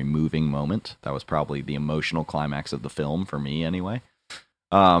was a very moving moment. That was probably the emotional climax of the film for me anyway.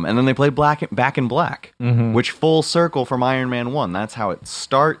 And then they played Back in Black, which full circle from Iron Man 1. That's how it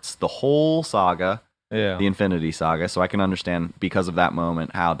starts the whole saga, the Infinity Saga. So I can understand, because of that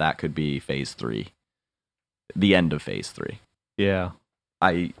moment, how that could be Phase 3. The end of Phase 3. Yeah.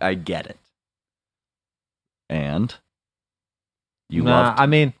 I get it. And... I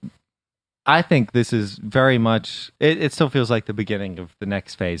mean, I think this is very much. It still feels like the beginning of the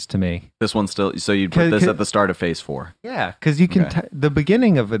next phase to me. This one's still. So you'd put this at the start of Phase 4. Yeah, because you can Okay. the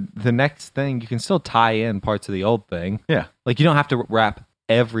beginning of the next thing. You can still tie in parts of the old thing. Yeah. Like you don't have to wrap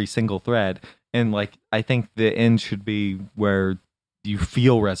every single thread. And like I think the end should be where you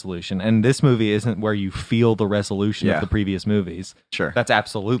feel resolution. And this movie isn't where you feel the resolution Yeah. of the previous movies. Sure. That's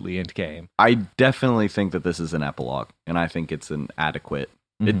absolutely Endgame. I definitely think that this is an epilogue, and I think it's an adequate.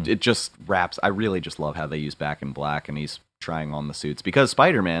 It just wraps. I really just love how they use Back in Black, and he's trying on the suits because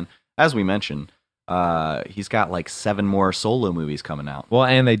Spider-Man, as we mentioned, he's got like 7 more solo movies coming out. Well,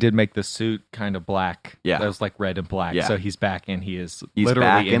 and they did make the suit kind of black. Yeah. That was like red and black. Yeah. So he's back and he's He's literally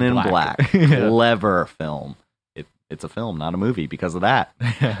back and in black. Yeah. Clever film. It's a film, not a movie, because of that.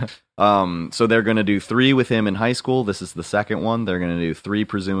 So they're going to do 3 with him in high school. This is the second one. They're going to do 3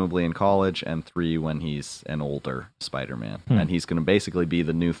 presumably in college and 3 when he's an older Spider-Man. And he's going to basically be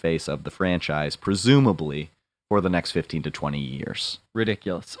the new face of the franchise, presumably for the next 15 to 20 years.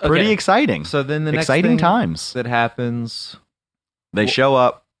 Ridiculous. Pretty Okay. exciting. So then the next Exciting thing times. that happens. They show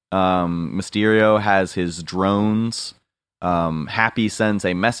up. Mysterio has his drones. Happy sends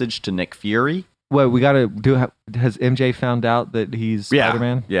a message to Nick Fury. Well, we got to do. Has MJ found out that he's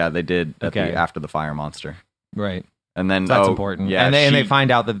Spider-Man? Yeah, they did Okay. after the fire monster. Right. And then So that's important. Yeah, and they she-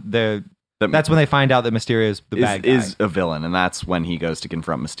 find out that that's when they find out that Mysterio is the bad guy. is a villain, and that's when he goes to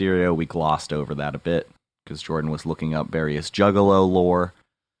confront Mysterio. We glossed over that a bit because Jordan was looking up various Juggalo lore,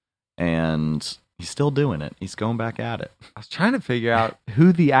 and he's still doing it. He's going back at it. I was trying to figure out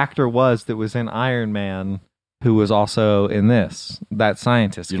who the actor was that was in Iron Man, who was also in this. That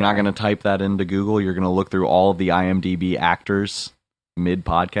scientist. You're guy. not going to type that into Google. You're going to look through all of the IMDb actors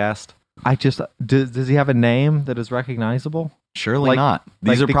mid-podcast. I just does he have a name that is recognizable? Surely Like- not.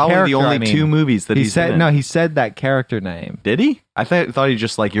 These like are the probably the character, only I mean. 2 movies that He he's said been in. no. He said that character name. Did he? I thought he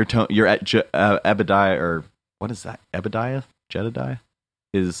just like you're at Ebediah, or what is that? Ebediah? Jedediah?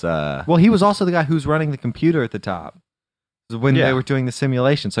 Is Well, he was also the guy who's running the computer at the top when Yeah. they were doing the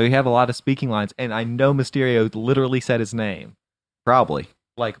simulation. So he had a lot of speaking lines, and I know Mysterio literally said his name, probably.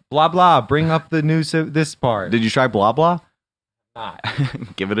 like blah blah. Bring up the news. This part. Did you try blah blah? Not.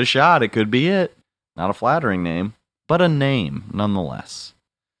 Give it a shot. It could be it. Not a flattering name, but a name nonetheless.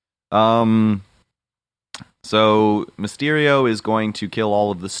 So Mysterio is going to kill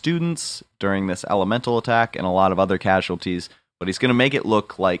all of the students during this elemental attack and a lot of other casualties, but he's going to make it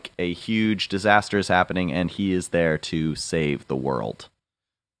look like a huge disaster is happening and he is there to save the world,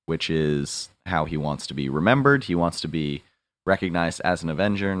 which is how he wants to be remembered. He wants to be recognized as an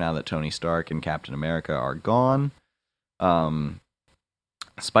Avenger now that Tony Stark and Captain America are gone.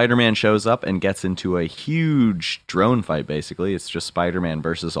 Spider-Man shows up and gets into a huge drone fight, basically. It's just Spider-Man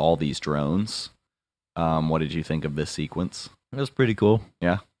versus all these drones. What did you think of this sequence? It was pretty cool.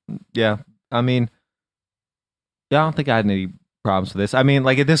 Yeah? Yeah. I mean, yeah, I don't think I had any problems with this. I mean,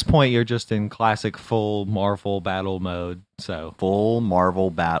 like at this point, you're just in classic full Marvel battle mode. So Full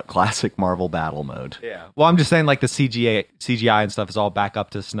classic Marvel battle mode. yeah. Well, I'm just saying, like the CGI and stuff is all back up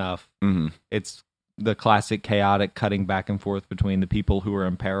to snuff. Mm-hmm. It's the classic chaotic cutting back and forth between the people who are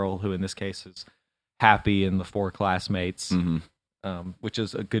in peril, who in this case is Happy and the 4 classmates, Mm-hmm. which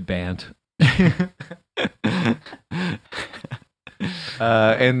is a good band.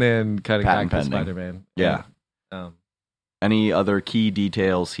 And then cutting Patent back to pending. Spider-Man. Yeah. Any other key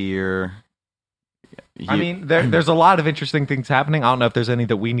details here? I mean, there's a lot of interesting things happening. I don't know if there's any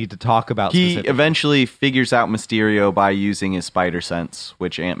that we need to talk about. He specifically. eventually figures out Mysterio by using his spider sense,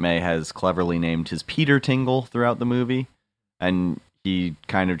 which Aunt May has cleverly named his Peter Tingle throughout the movie, and he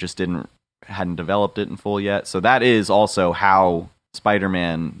kind of just hadn't developed it in full yet. So that is also how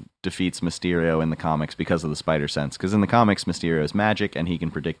Spider-Man defeats Mysterio in the comics, because of the spider sense. Because in the comics, Mysterio is magic, and he can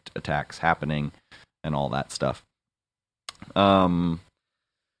predict attacks happening and all that stuff.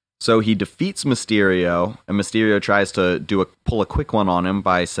 So he defeats Mysterio, and Mysterio tries to pull a quick one on him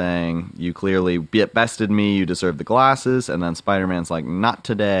by saying, "You clearly bested me, you deserve the glasses." And then Spider-Man's like, "Not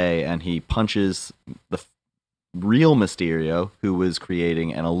today," and he punches the real Mysterio, who was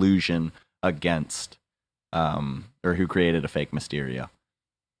creating an illusion against, or who created a fake Mysterio.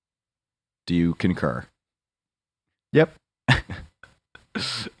 Do you concur? Yep.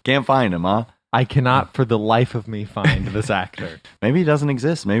 Can't find him, huh? I cannot for the life of me find this actor. Maybe he doesn't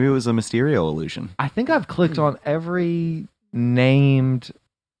exist. Maybe it was a Mysterio illusion. I think I've clicked on every named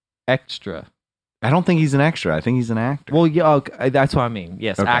extra. I don't think he's an extra. I think he's an actor. Well, yeah, okay, that's what I mean.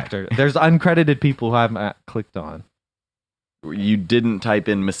 Yes, Okay. actor. There's uncredited people who I haven't clicked on. You didn't type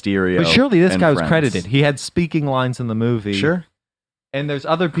in Mysterio. But surely this and guy was friends. credited. He had speaking lines in the movie. Sure. And there's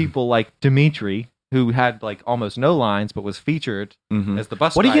other people like Dimitri, who had like almost no lines but was featured as the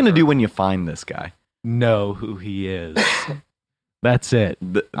bus What are you going to driver, do when you find this guy? know who he is. That's it.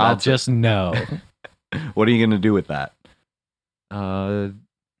 I'll That's just know. What are you going to do with that? Run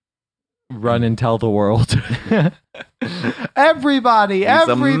and tell the world. Everybody, He's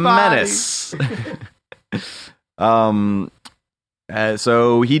everybody. a menace.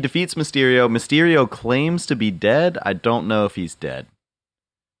 So he defeats Mysterio. Mysterio claims to be dead. I don't know if he's dead.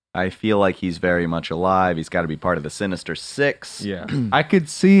 I feel like he's very much alive. He's got to be part of the Sinister Six. Yeah. I could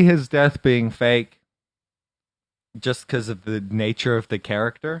see his death being fake just because of the nature of the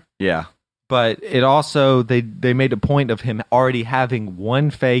character. Yeah. But it also, they made a point of him already having one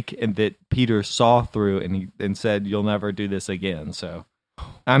fake and that Peter saw through and said, you'll never do this again. So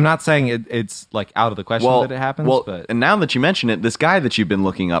I'm not saying it's like out of the question that it happens. But and now that you mention it, this guy that you've been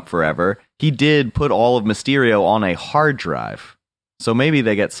looking up forever, he did put all of Mysterio on a hard drive. So maybe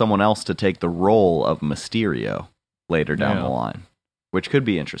they get someone else to take the role of Mysterio later down the line, which could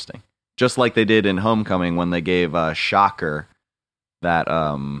be interesting. Just like they did in Homecoming when they gave Shocker that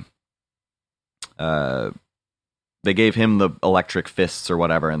they gave him the electric fists or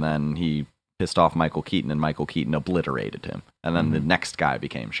whatever, and then he pissed off Michael Keaton, and Michael Keaton obliterated him, and then the next guy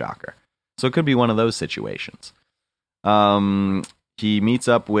became Shocker. So it could be one of those situations. He meets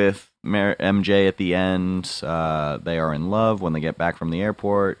up with MJ at the end. They are in love when they get back from the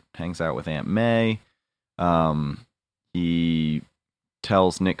airport. Hangs out with Aunt May. He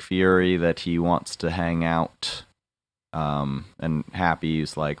tells Nick Fury that he wants to hang out. And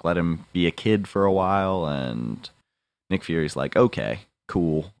Happy's like, let him be a kid for a while. And Nick Fury's like, okay,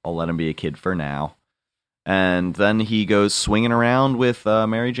 cool. I'll let him be a kid for now. And then he goes swinging around with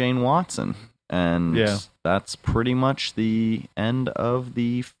Mary Jane Watson. And that's pretty much the end of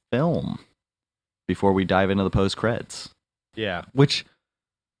the film before we dive into the post-creds. Yeah. Which,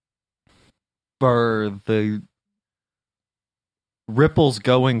 for the ripples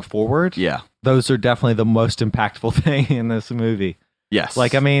going forward, those are definitely the most impactful thing in this movie. Yes.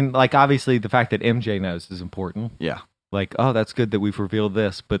 Like, I mean, like, obviously the fact that MJ knows is important. Yeah. Like, oh, that's good that we've revealed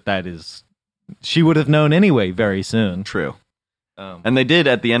this, but that is, she would have known anyway very soon. True. And they did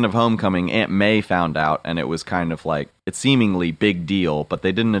at the end of Homecoming. Aunt May found out, and it was kind of like, it's seemingly big deal, but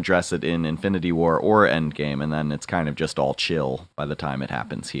they didn't address it in Infinity War or Endgame, and then it's kind of just all chill by the time it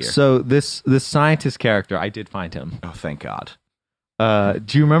happens here. So this scientist character, I did find him. Oh, thank God.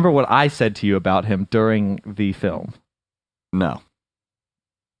 Do you remember what I said to you about him during the film? No.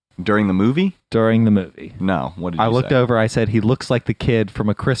 During the movie? During the movie. No. What did you say? I looked over, I said, he looks like the kid from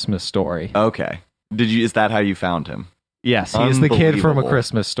A Christmas Story. Okay. Is that how you found him? Yes, he is the kid from A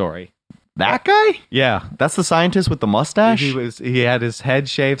Christmas Story. That guy? Yeah. That's the scientist with the mustache? He had his head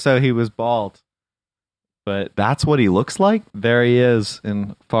shaved, so he was bald. But that's what he looks like? There he is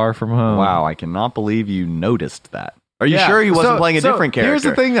in Far From Home. Wow, I cannot believe you noticed that. Are you sure he wasn't playing a different character? Here's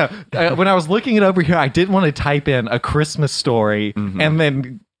the thing, though. When I was looking it over here, I didn't want to type in A Christmas Story and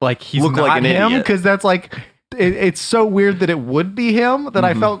then, like, he's look not like an him, idiot. because that's like, it's so weird that it would be him that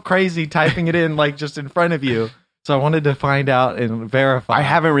I felt crazy typing it in, like, just in front of you. So I wanted to find out and verify. I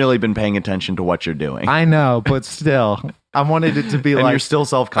haven't really been paying attention to what you're doing. I know, but still, I wanted it to be and like... you're still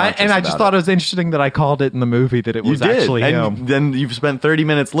self-conscious And I just thought it was interesting that I called it in the movie that it was actually him. And then you've spent 30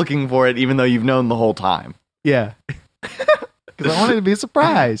 minutes looking for it, even though you've known the whole time. Yeah. Because I wanted to be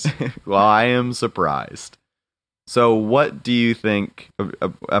surprised. Well, I am surprised. So what do you think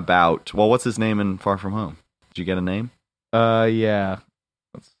about... Well, what's his name in Far From Home? Did you get a name? Yeah.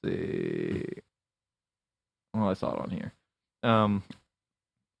 Let's see... Oh, I saw it on here.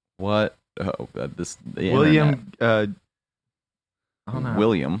 What? Oh, William. I don't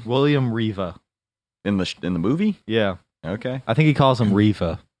know. William Riva in the movie. Yeah. Okay. I think he calls him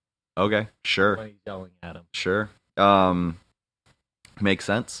Riva. Okay. Sure. When he's yelling at him. Sure. Makes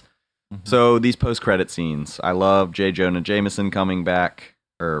sense. Mm-hmm. So these post-credit scenes, I love J. Jonah Jameson coming back,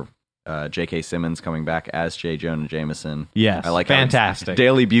 or J.K. Simmons coming back as J. Jonah Jameson. Yes, I like fantastic.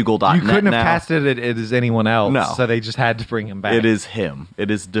 DailyBugle.net. You couldn't have now. casted it as anyone else, no. So they just had to bring him back. It is him. It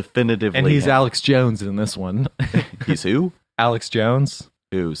is definitively and he's him. Alex Jones in this one. He's who? Alex Jones.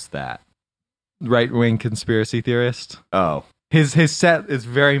 Who's that? Right-wing conspiracy theorist. Oh. His set is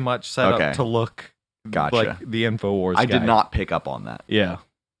very much set up to look like the InfoWars guy. I did not pick up on that. Yeah.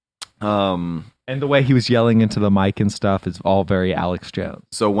 And the way he was yelling into the mic and stuff is all very Alex Jones.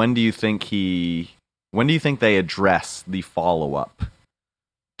 So when do you think they address the follow-up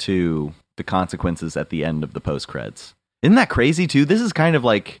to the consequences at the end of the post-creds? Isn't that crazy too? This is kind of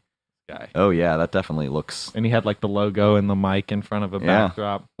like... Guy. Oh yeah, that definitely looks... And he had like the logo and the mic in front of a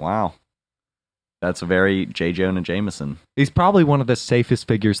backdrop. Wow. That's a very J. Jonah Jameson. He's probably one of the safest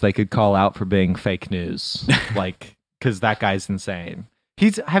figures they could call out for being fake news. Like, because that guy's insane.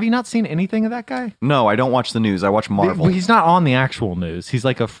 Have you not seen anything of that guy? No, I don't watch the news. I watch Marvel. He's not on the actual news. He's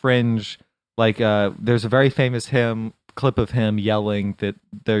like a fringe, like, there's a very famous clip of him yelling that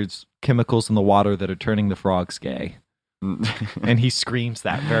there's chemicals in the water that are turning the frogs gay. And he screams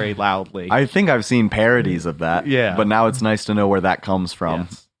that very loudly. I think I've seen parodies of that. Yeah. But now it's nice to know where that comes from.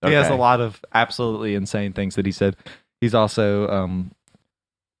 Yes. He has a lot of absolutely insane things that he said. He's also,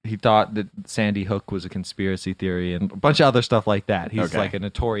 he thought that Sandy Hook was a conspiracy theory and a bunch of other stuff like that. He's like a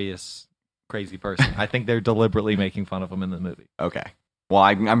notorious crazy person. I think they're deliberately making fun of him in the movie. Okay. Well,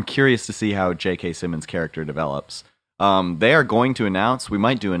 I'm curious to see how J.K. Simmons' character develops. They are going to announce, we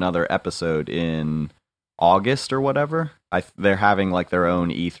might do another episode in August or whatever. They're having like their own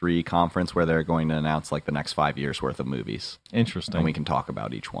E3 conference where they're going to announce like the next 5 years worth of movies. Interesting. And we can talk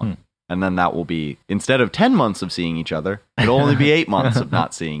about each one. And then that will be, instead of 10 months of seeing each other, it'll only be 8 months of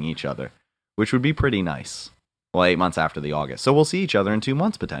not seeing each other, which would be pretty nice. Well, 8 months after the August. So we'll see each other in 2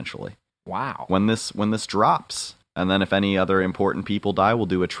 months potentially. Wow. When this drops. And then if any other important people die, we'll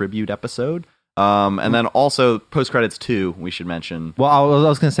do a tribute episode. And then also post-credits 2, we should mention. Well, I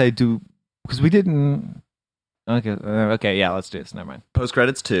was going to say, because we didn't. Okay, yeah, let's do this. Never mind.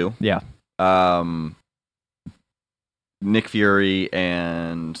 Post-credits 2. Yeah. Nick Fury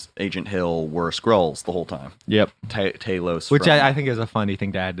and Agent Hill were Skrulls the whole time. Yep. Talos. Which I think is a funny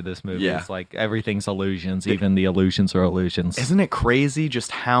thing to add to this movie. Yeah. It's like everything's illusions, even the illusions are illusions. Isn't it crazy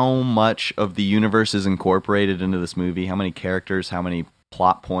just how much of the universe is incorporated into this movie? How many characters, how many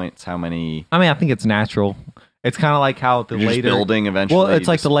plot points, how many... I mean, I think it's natural. It's kind of like how the later building eventually. Well, it's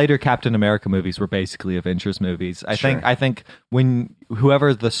like the later Captain America movies were basically Avengers movies. I think when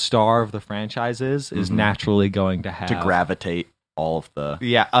whoever the star of the franchise is naturally going to have to gravitate all of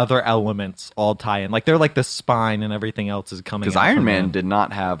the other elements all tie in. Like they're like the spine and everything else is coming. Because Iron Man did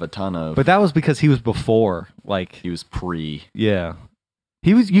not have a ton of, but that was because he was before. Like he was pre. Yeah,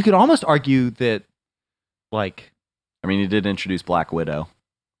 he was. You could almost argue that, like, I mean, he did introduce Black Widow.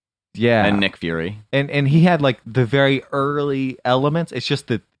 Yeah. And Nick Fury. And he had like the very early elements. It's just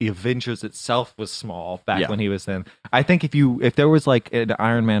that the Avengers itself was small back when he was in. I think if there was like an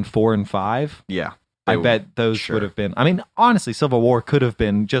Iron Man 4 and 5, I bet those would have been. I mean, honestly, Civil War could have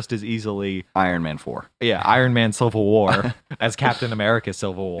been just as easily Iron Man 4. Yeah, Iron Man Civil War as Captain America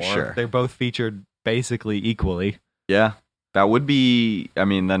Civil War. Sure. They're both featured basically equally. Yeah. That would be, I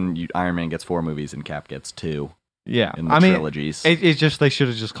mean, then Iron Man gets 4 movies and Cap gets 2. Yeah, in the trilogies. It's just they should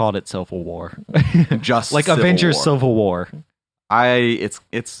have just called it Civil War, just like Civil Avengers War. Civil War.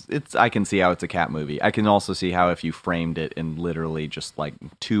 It's I can see how it's a Cap movie. I can also see how if you framed it in literally just like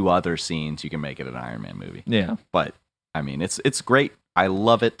 2 other scenes, you can make it an Iron Man movie. Yeah, but I mean, it's great. I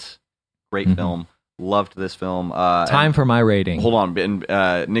love it. Great film. Loved this film. Time for my rating. Hold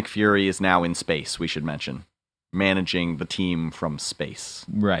on, Nick Fury is now in space. We should mention managing the team from space.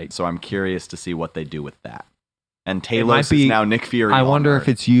 Right. So I'm curious to see what they do with that. And Talos is now Nick Fury. I wonder Earth. if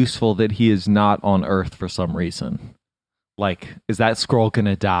it's useful that he is not on Earth for some reason. Like, is that Skrull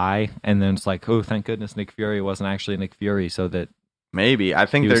gonna die? And then it's like, oh, thank goodness Nick Fury wasn't actually Nick Fury, so that maybe. I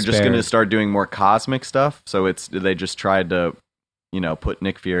think they're just going to start doing more cosmic stuff. So they just tried to, put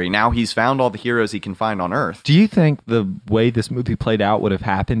Nick Fury. Now he's found all the heroes he can find on Earth. Do you think the way this movie played out would have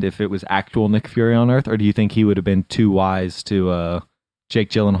happened if it was actual Nick Fury on Earth, or do you think he would have been too wise to Jake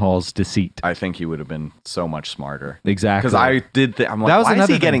Gyllenhaal's deceit? I think he would have been so much smarter. Exactly. Because I did I'm like, that was why is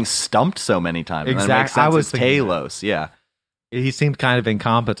he thing. Getting stumped so many times? Exactly. I was Talos. Yeah. He seemed kind of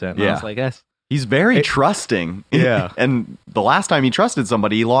incompetent. Yeah. I was like, yes. He's very trusting. Yeah. And the last time he trusted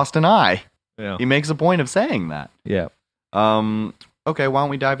somebody, he lost an eye. Yeah. He makes a point of saying that. Yeah. Okay, why don't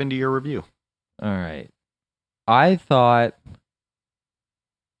we dive into your review? All right. I thought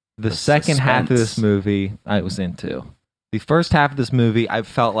the second half of this movie I was into. The first half of this movie, I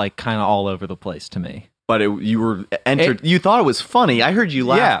felt like kind of all over the place to me. But you were you thought it was funny. I heard you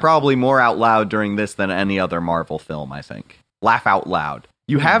laugh probably more out loud during this than any other Marvel film, I think. Laugh out loud.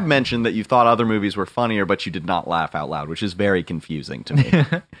 You have mentioned that you thought other movies were funnier, but you did not laugh out loud, which is very confusing to me.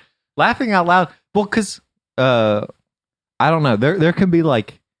 Laughing out loud? Well, because, I don't know. There can be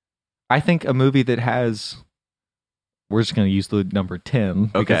like, I think a movie that has... We're just going to use the number 10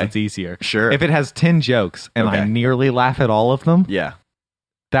 because it's easier. Sure. If it has 10 jokes and I nearly laugh at all of them,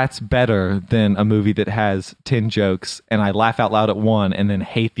 that's better than a movie that has 10 jokes and I laugh out loud at one and then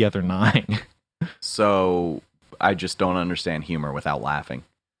hate the other 9. So I just don't understand humor without laughing.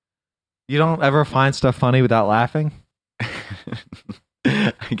 You don't ever find stuff funny without laughing?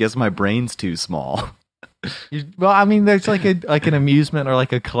 I guess my brain's too small. Well, I mean, there's like an amusement or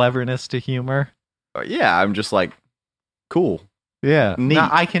like a cleverness to humor. Yeah, I'm just like, cool. Yeah. Neat. Now,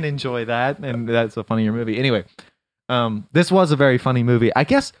 I can enjoy that, and that's a funnier movie. Anyway, this was a very funny movie. I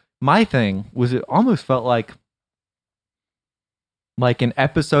guess my thing was it almost felt like an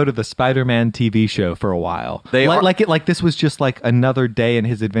episode of the Spider-Man TV show for a while. Like this was just like another day in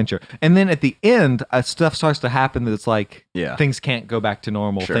his adventure. And then at the end, stuff starts to happen that's like things can't go back to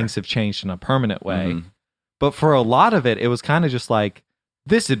normal. Sure. Things have changed in a permanent way. But for a lot of it, it was kind of just like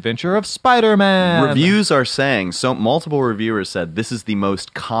this adventure of Spider-Man. Reviews are saying, so multiple reviewers said this is the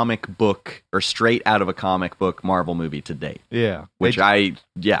most comic book or straight out of a comic book Marvel movie to date. Yeah. Which I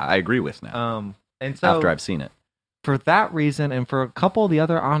agree with now. And so after I've seen it. For that reason, and for a couple of the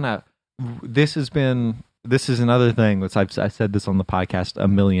other, I don't know, this is another thing which I said this on the podcast a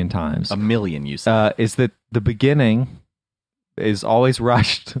million times. A million, you said. Is that the beginning is always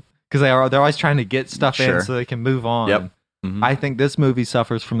rushed because they're always trying to get stuff in so they can move on. Yep. Mm-hmm. I think this movie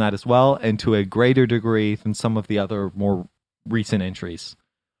suffers from that as well, and to a greater degree than some of the other more recent entries.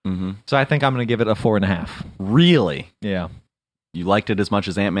 Mm-hmm. So I think I'm going to give it a 4.5. Really? Yeah. You liked it as much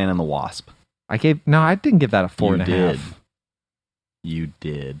as Ant-Man and the Wasp? I didn't give that a 4.5. You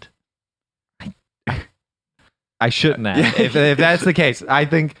did. I shouldn't have. If that's the case, I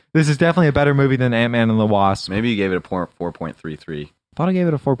think this is definitely a better movie than Ant-Man and the Wasp. Maybe you gave it a 4.33. I thought I gave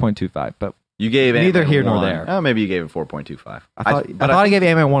it a 4.25, but you gave neither Ant-Man here nor 1. there. Oh, maybe you gave it 4.25. I thought I gave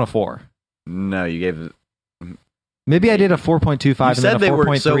Ant-Man 1 a 4. No, you gave it. Maybe I did a 4.25 You and said then a they 4.33.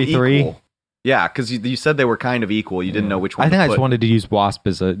 were so equal. Yeah, because you said they were kind of equal. You didn't know which one. I think to I put. just wanted to use Wasp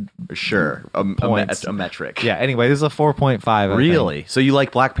as a a metric. Yeah. Anyway, this is a 4.5. Really? So you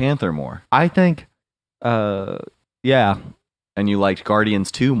like Black Panther more? I think. Yeah. And you liked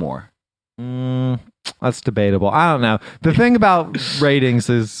Guardians 2 more? That's debatable. I don't know. The thing about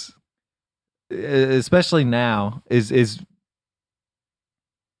ratings is, especially now, is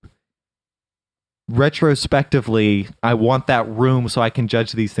retrospectively, I want that room so I can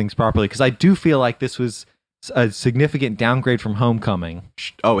judge these things properly, because I do feel like this was a significant downgrade from Homecoming.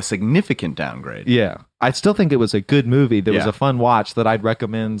 Oh, a significant downgrade. Yeah. I still think it was a good movie that was a fun watch that I'd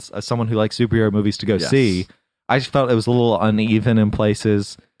recommend as someone who likes superhero movies to go see. I just felt it was a little uneven in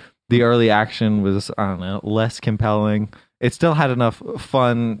places. The early action was, I don't know, less compelling. It still had enough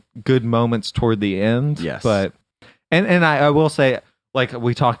fun, good moments toward the end. Yes. But, and I will say, like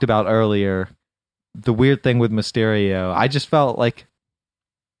we talked about earlier, the weird thing with Mysterio, I just felt like,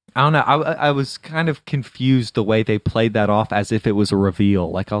 I don't know, I was kind of confused the way they played that off as if it was a reveal.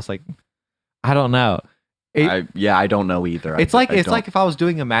 Like, I was like, I don't know. I don't know either. It's like if I was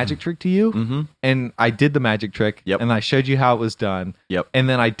doing a magic trick to you, and I did the magic trick, and I showed you how it was done, and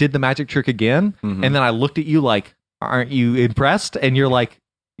then I did the magic trick again, and then I looked at you like, aren't you impressed? And you're like,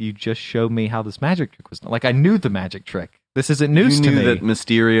 you just showed me how this magic trick was done. Like, I knew the magic trick. This isn't news to me. You knew that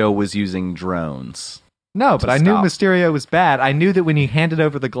Mysterio was using drones. No, but I knew Mysterio was bad. I knew that when he handed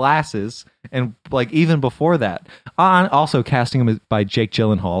over the glasses, and like even before that, also casting him by Jake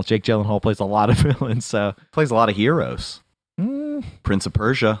Gyllenhaal. Jake Gyllenhaal plays a lot of villains, so plays a lot of heroes. Prince of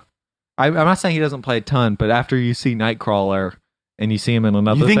Persia. I'm not saying he doesn't play a ton, but after you see Nightcrawler and you see him in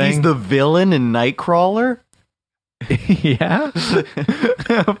another thing, you think he's the villain in Nightcrawler? Yeah.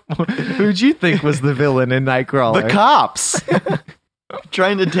 Who'd you think was the villain in Nightcrawler? The cops.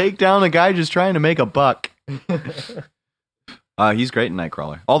 Trying to take down a guy just trying to make a buck. He's great in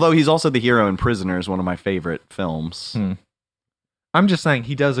Nightcrawler. Although he's also the hero in Prisoners, one of my favorite films. I'm just saying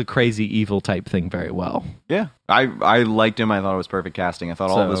he does a crazy evil type thing very well. Yeah. I liked him. I thought it was perfect casting. I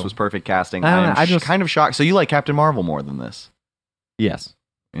thought all of this was perfect casting. I'm just kind of shocked. So you like Captain Marvel more than this? Yes.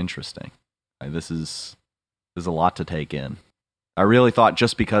 Interesting. This is a lot to take in. I really thought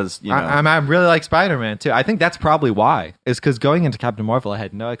just because, you know... I really like Spider-Man, too. I think that's probably why. Is because going into Captain Marvel, I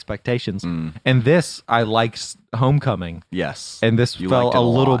had no expectations. And this, I liked Homecoming. Yes. And this fell a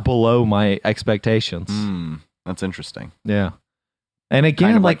little below my expectations. That's interesting. Yeah. And again,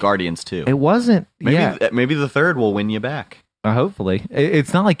 kind of like Guardians 2. It wasn't... Maybe the third will win you back. Hopefully.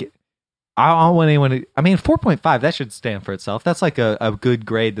 It's not like... I don't want anyone to... I mean, 4.5, that should stand for itself. That's like a good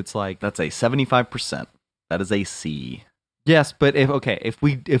grade that's like... That's a 75%. That is a C. Yes, but if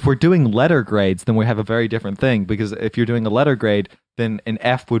we're doing letter grades, then we have a very different thing, because if you're doing a letter grade, then an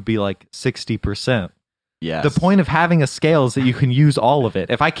F would be like 60%. Yes. The point of having a scale is that you can use all of it.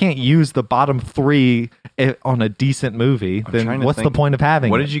 If I can't use the bottom 3 on a decent movie, then what's the point of having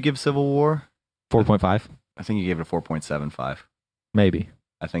it? What did you give Civil War? 4.5. I think you gave it a 4.75. Maybe.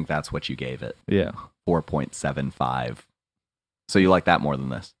 I think that's what you gave it. Yeah. 4.75. So you like that more than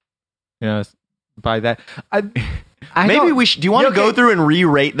this? Yeah. by that. Maybe don't- we should. Do you want to go through and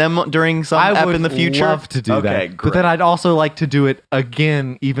re-rate them during some I ep would in the future? love to do Okay, that, great. but then I'd also like to do it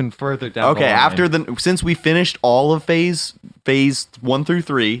again, even further down. Okay, the line. since we finished all of phase 1 through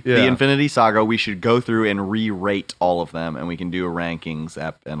 3, Yeah. the Infinity Saga, we should go through and re-rate all of them, and we can do a rankings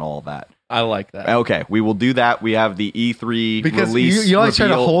ep and all that. I like that. Okay, we will do that. We have the E3 Because release. you always try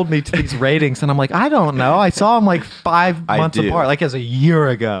to reveal. hold me to these ratings, and I'm like, I don't know. I saw them like 5 I months do. apart, like as a year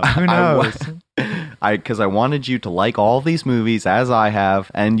ago. Who knows? Because I wanted you to like all these movies as I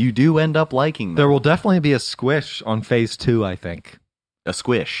have, and you do end up liking them. There will definitely be a squish on phase 2, I think. A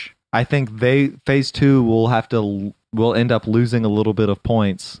squish. I think phase 2 will end up losing a little bit of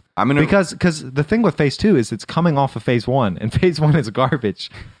points. I'm gonna Because the thing with phase 2 is it's coming off of phase 1, and phase 1 is garbage.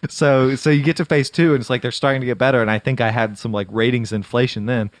 So you get to phase 2 and it's like they're starting to get better, and I think I had some like ratings inflation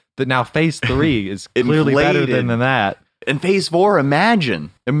then. That now phase 3 is clearly better Inflated. than that. in phase 4.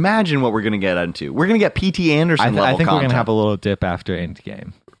 Imagine what we're gonna get into. We're gonna get P.T. Anderson level I think we're content. gonna have a little dip after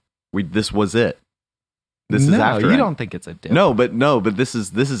Endgame. This was it. This is No, after. you don't think it's a dip? No, but this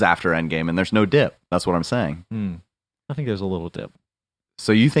is after Endgame, and there's no dip. That's what I'm saying. I think there's a little dip.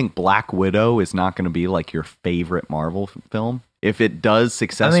 So you think Black Widow is not going to be like your favorite Marvel film? If it does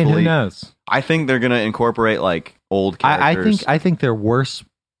successfully, I mean, who knows? I think they're going to incorporate like old characters. I think the worst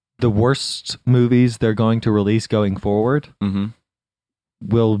movies they're going to release going forward Mm-hmm.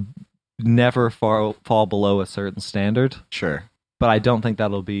 will never fall below a certain standard. Sure. But I don't think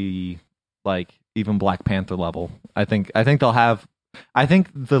that'll be like even Black Panther level. I think they'll have. I think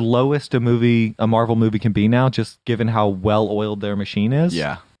the lowest a Marvel movie can be now, just given how well oiled their machine is,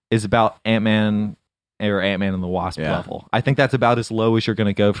 Yeah. is about Ant-Man or Ant-Man and the Wasp Yeah. level. I think that's about as low as you're going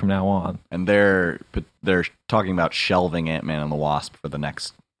to go from now on. And they're talking about shelving Ant-Man and the Wasp for the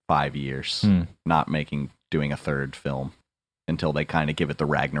next 5 years, not doing a third film until they kind of give it the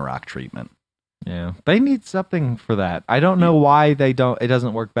Ragnarok treatment. Yeah, they need something for that. I don't know why it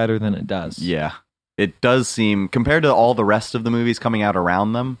doesn't work better than it does. Yeah. It does seem, compared to all the rest of the movies coming out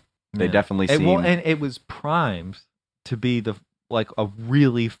around them, they definitely seem... and it was primed to be a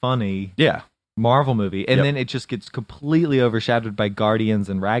really funny Yeah. Marvel movie, and Yep. then it just gets completely overshadowed by Guardians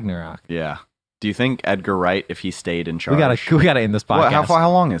and Ragnarok. Yeah. Do you think Edgar Wright, if he stayed in charge... We gotta end this podcast. How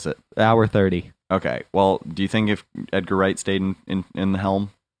long is it? Hour 30. Okay. Well, do you think if Edgar Wright stayed in the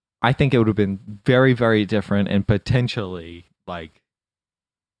helm? I think it would have been very, very different, and potentially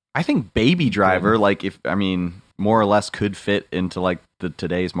I think Baby Driver, more or less could fit into like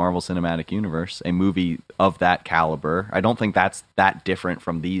today's Marvel Cinematic Universe, a movie of that caliber. I don't think that's that different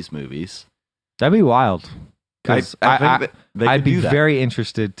from these movies. that'd be wild. Because I think that they I'd could be do that. very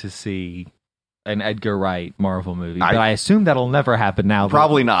interested to see an Edgar Wright Marvel movie, I- but I assume that'll never happen now.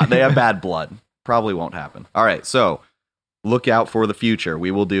 Probably not. They have bad blood. Probably won't happen. All right, so look out for the future.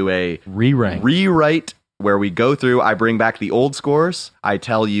 We will do a Re-rank. rewrite where we go through. I bring back the old scores. I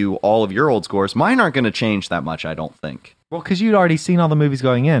tell you all of your old scores. Mine aren't going to change that much, I don't think. Well, because you'd already seen all the movies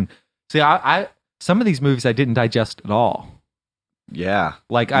going in. See, I some of these movies I didn't digest at all. Yeah.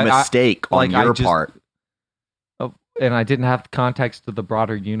 Like Mistake on your part. And I didn't have context to the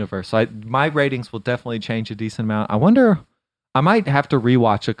broader universe. So my ratings will definitely change a decent amount. I wonder, I might have to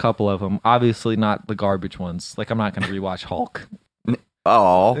rewatch a couple of them. Obviously, not the garbage ones. Like I'm not going to rewatch Hulk.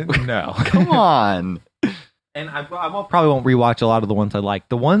 Oh, No. come on. And I probably won't rewatch a lot of the ones I like.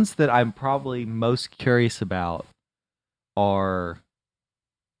 The ones that I'm probably most curious about are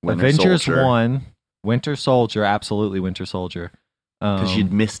Winter Avengers Soldier. 1, Winter Soldier, absolutely Winter Soldier. Because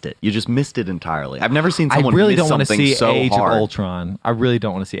you'd missed it. You just missed it entirely. I've never seen I someone really miss don't want to something see so Age hard. of Ultron. I really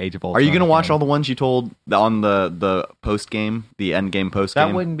don't want to see Age of Ultron. Are you going to watch again. all the ones you told on the post game, the end game post game?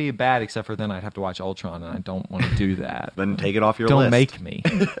 That wouldn't be bad, except for then I'd have to watch Ultron, and I don't want to do that. Then take it off your Don't list. make me.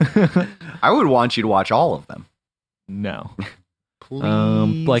 I would want you to watch all of them. No.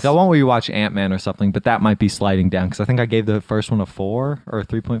 Please. I won't rewatch Ant-Man or something, but that might be sliding down because I think I gave the first one a 4 or a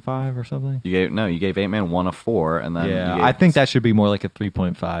 3.5 or something. You gave Ant-Man 1 a 4, and then Yeah, you gave, I think that should be more like a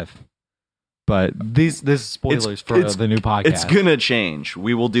 3.5. But this is spoilers for the new podcast. It's gonna change.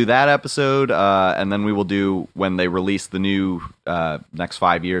 We will do that episode, and then we will do when they release the new next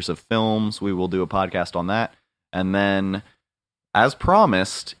 5 years of films. We will do a podcast on that, and then, as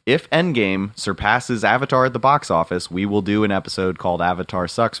promised, if Endgame surpasses Avatar at the box office, we will do an episode called Avatar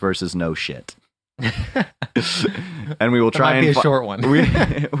Sucks versus No Shit. And we will try might be and a short one.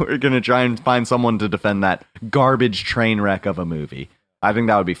 we're gonna try and find someone to defend that garbage train wreck of a movie. I think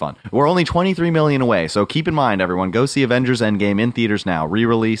that would be fun. We're only 23 million away, so keep in mind, everyone, go see Avengers Endgame in theaters now.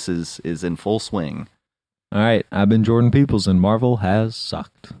 Re-release is in full swing. All right, I've been Jordan Peoples, and Marvel has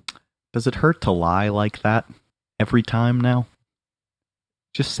sucked. Does it hurt to lie like that every time now?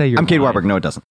 Just say your I'm Kate mind. Warburg. No, it doesn't.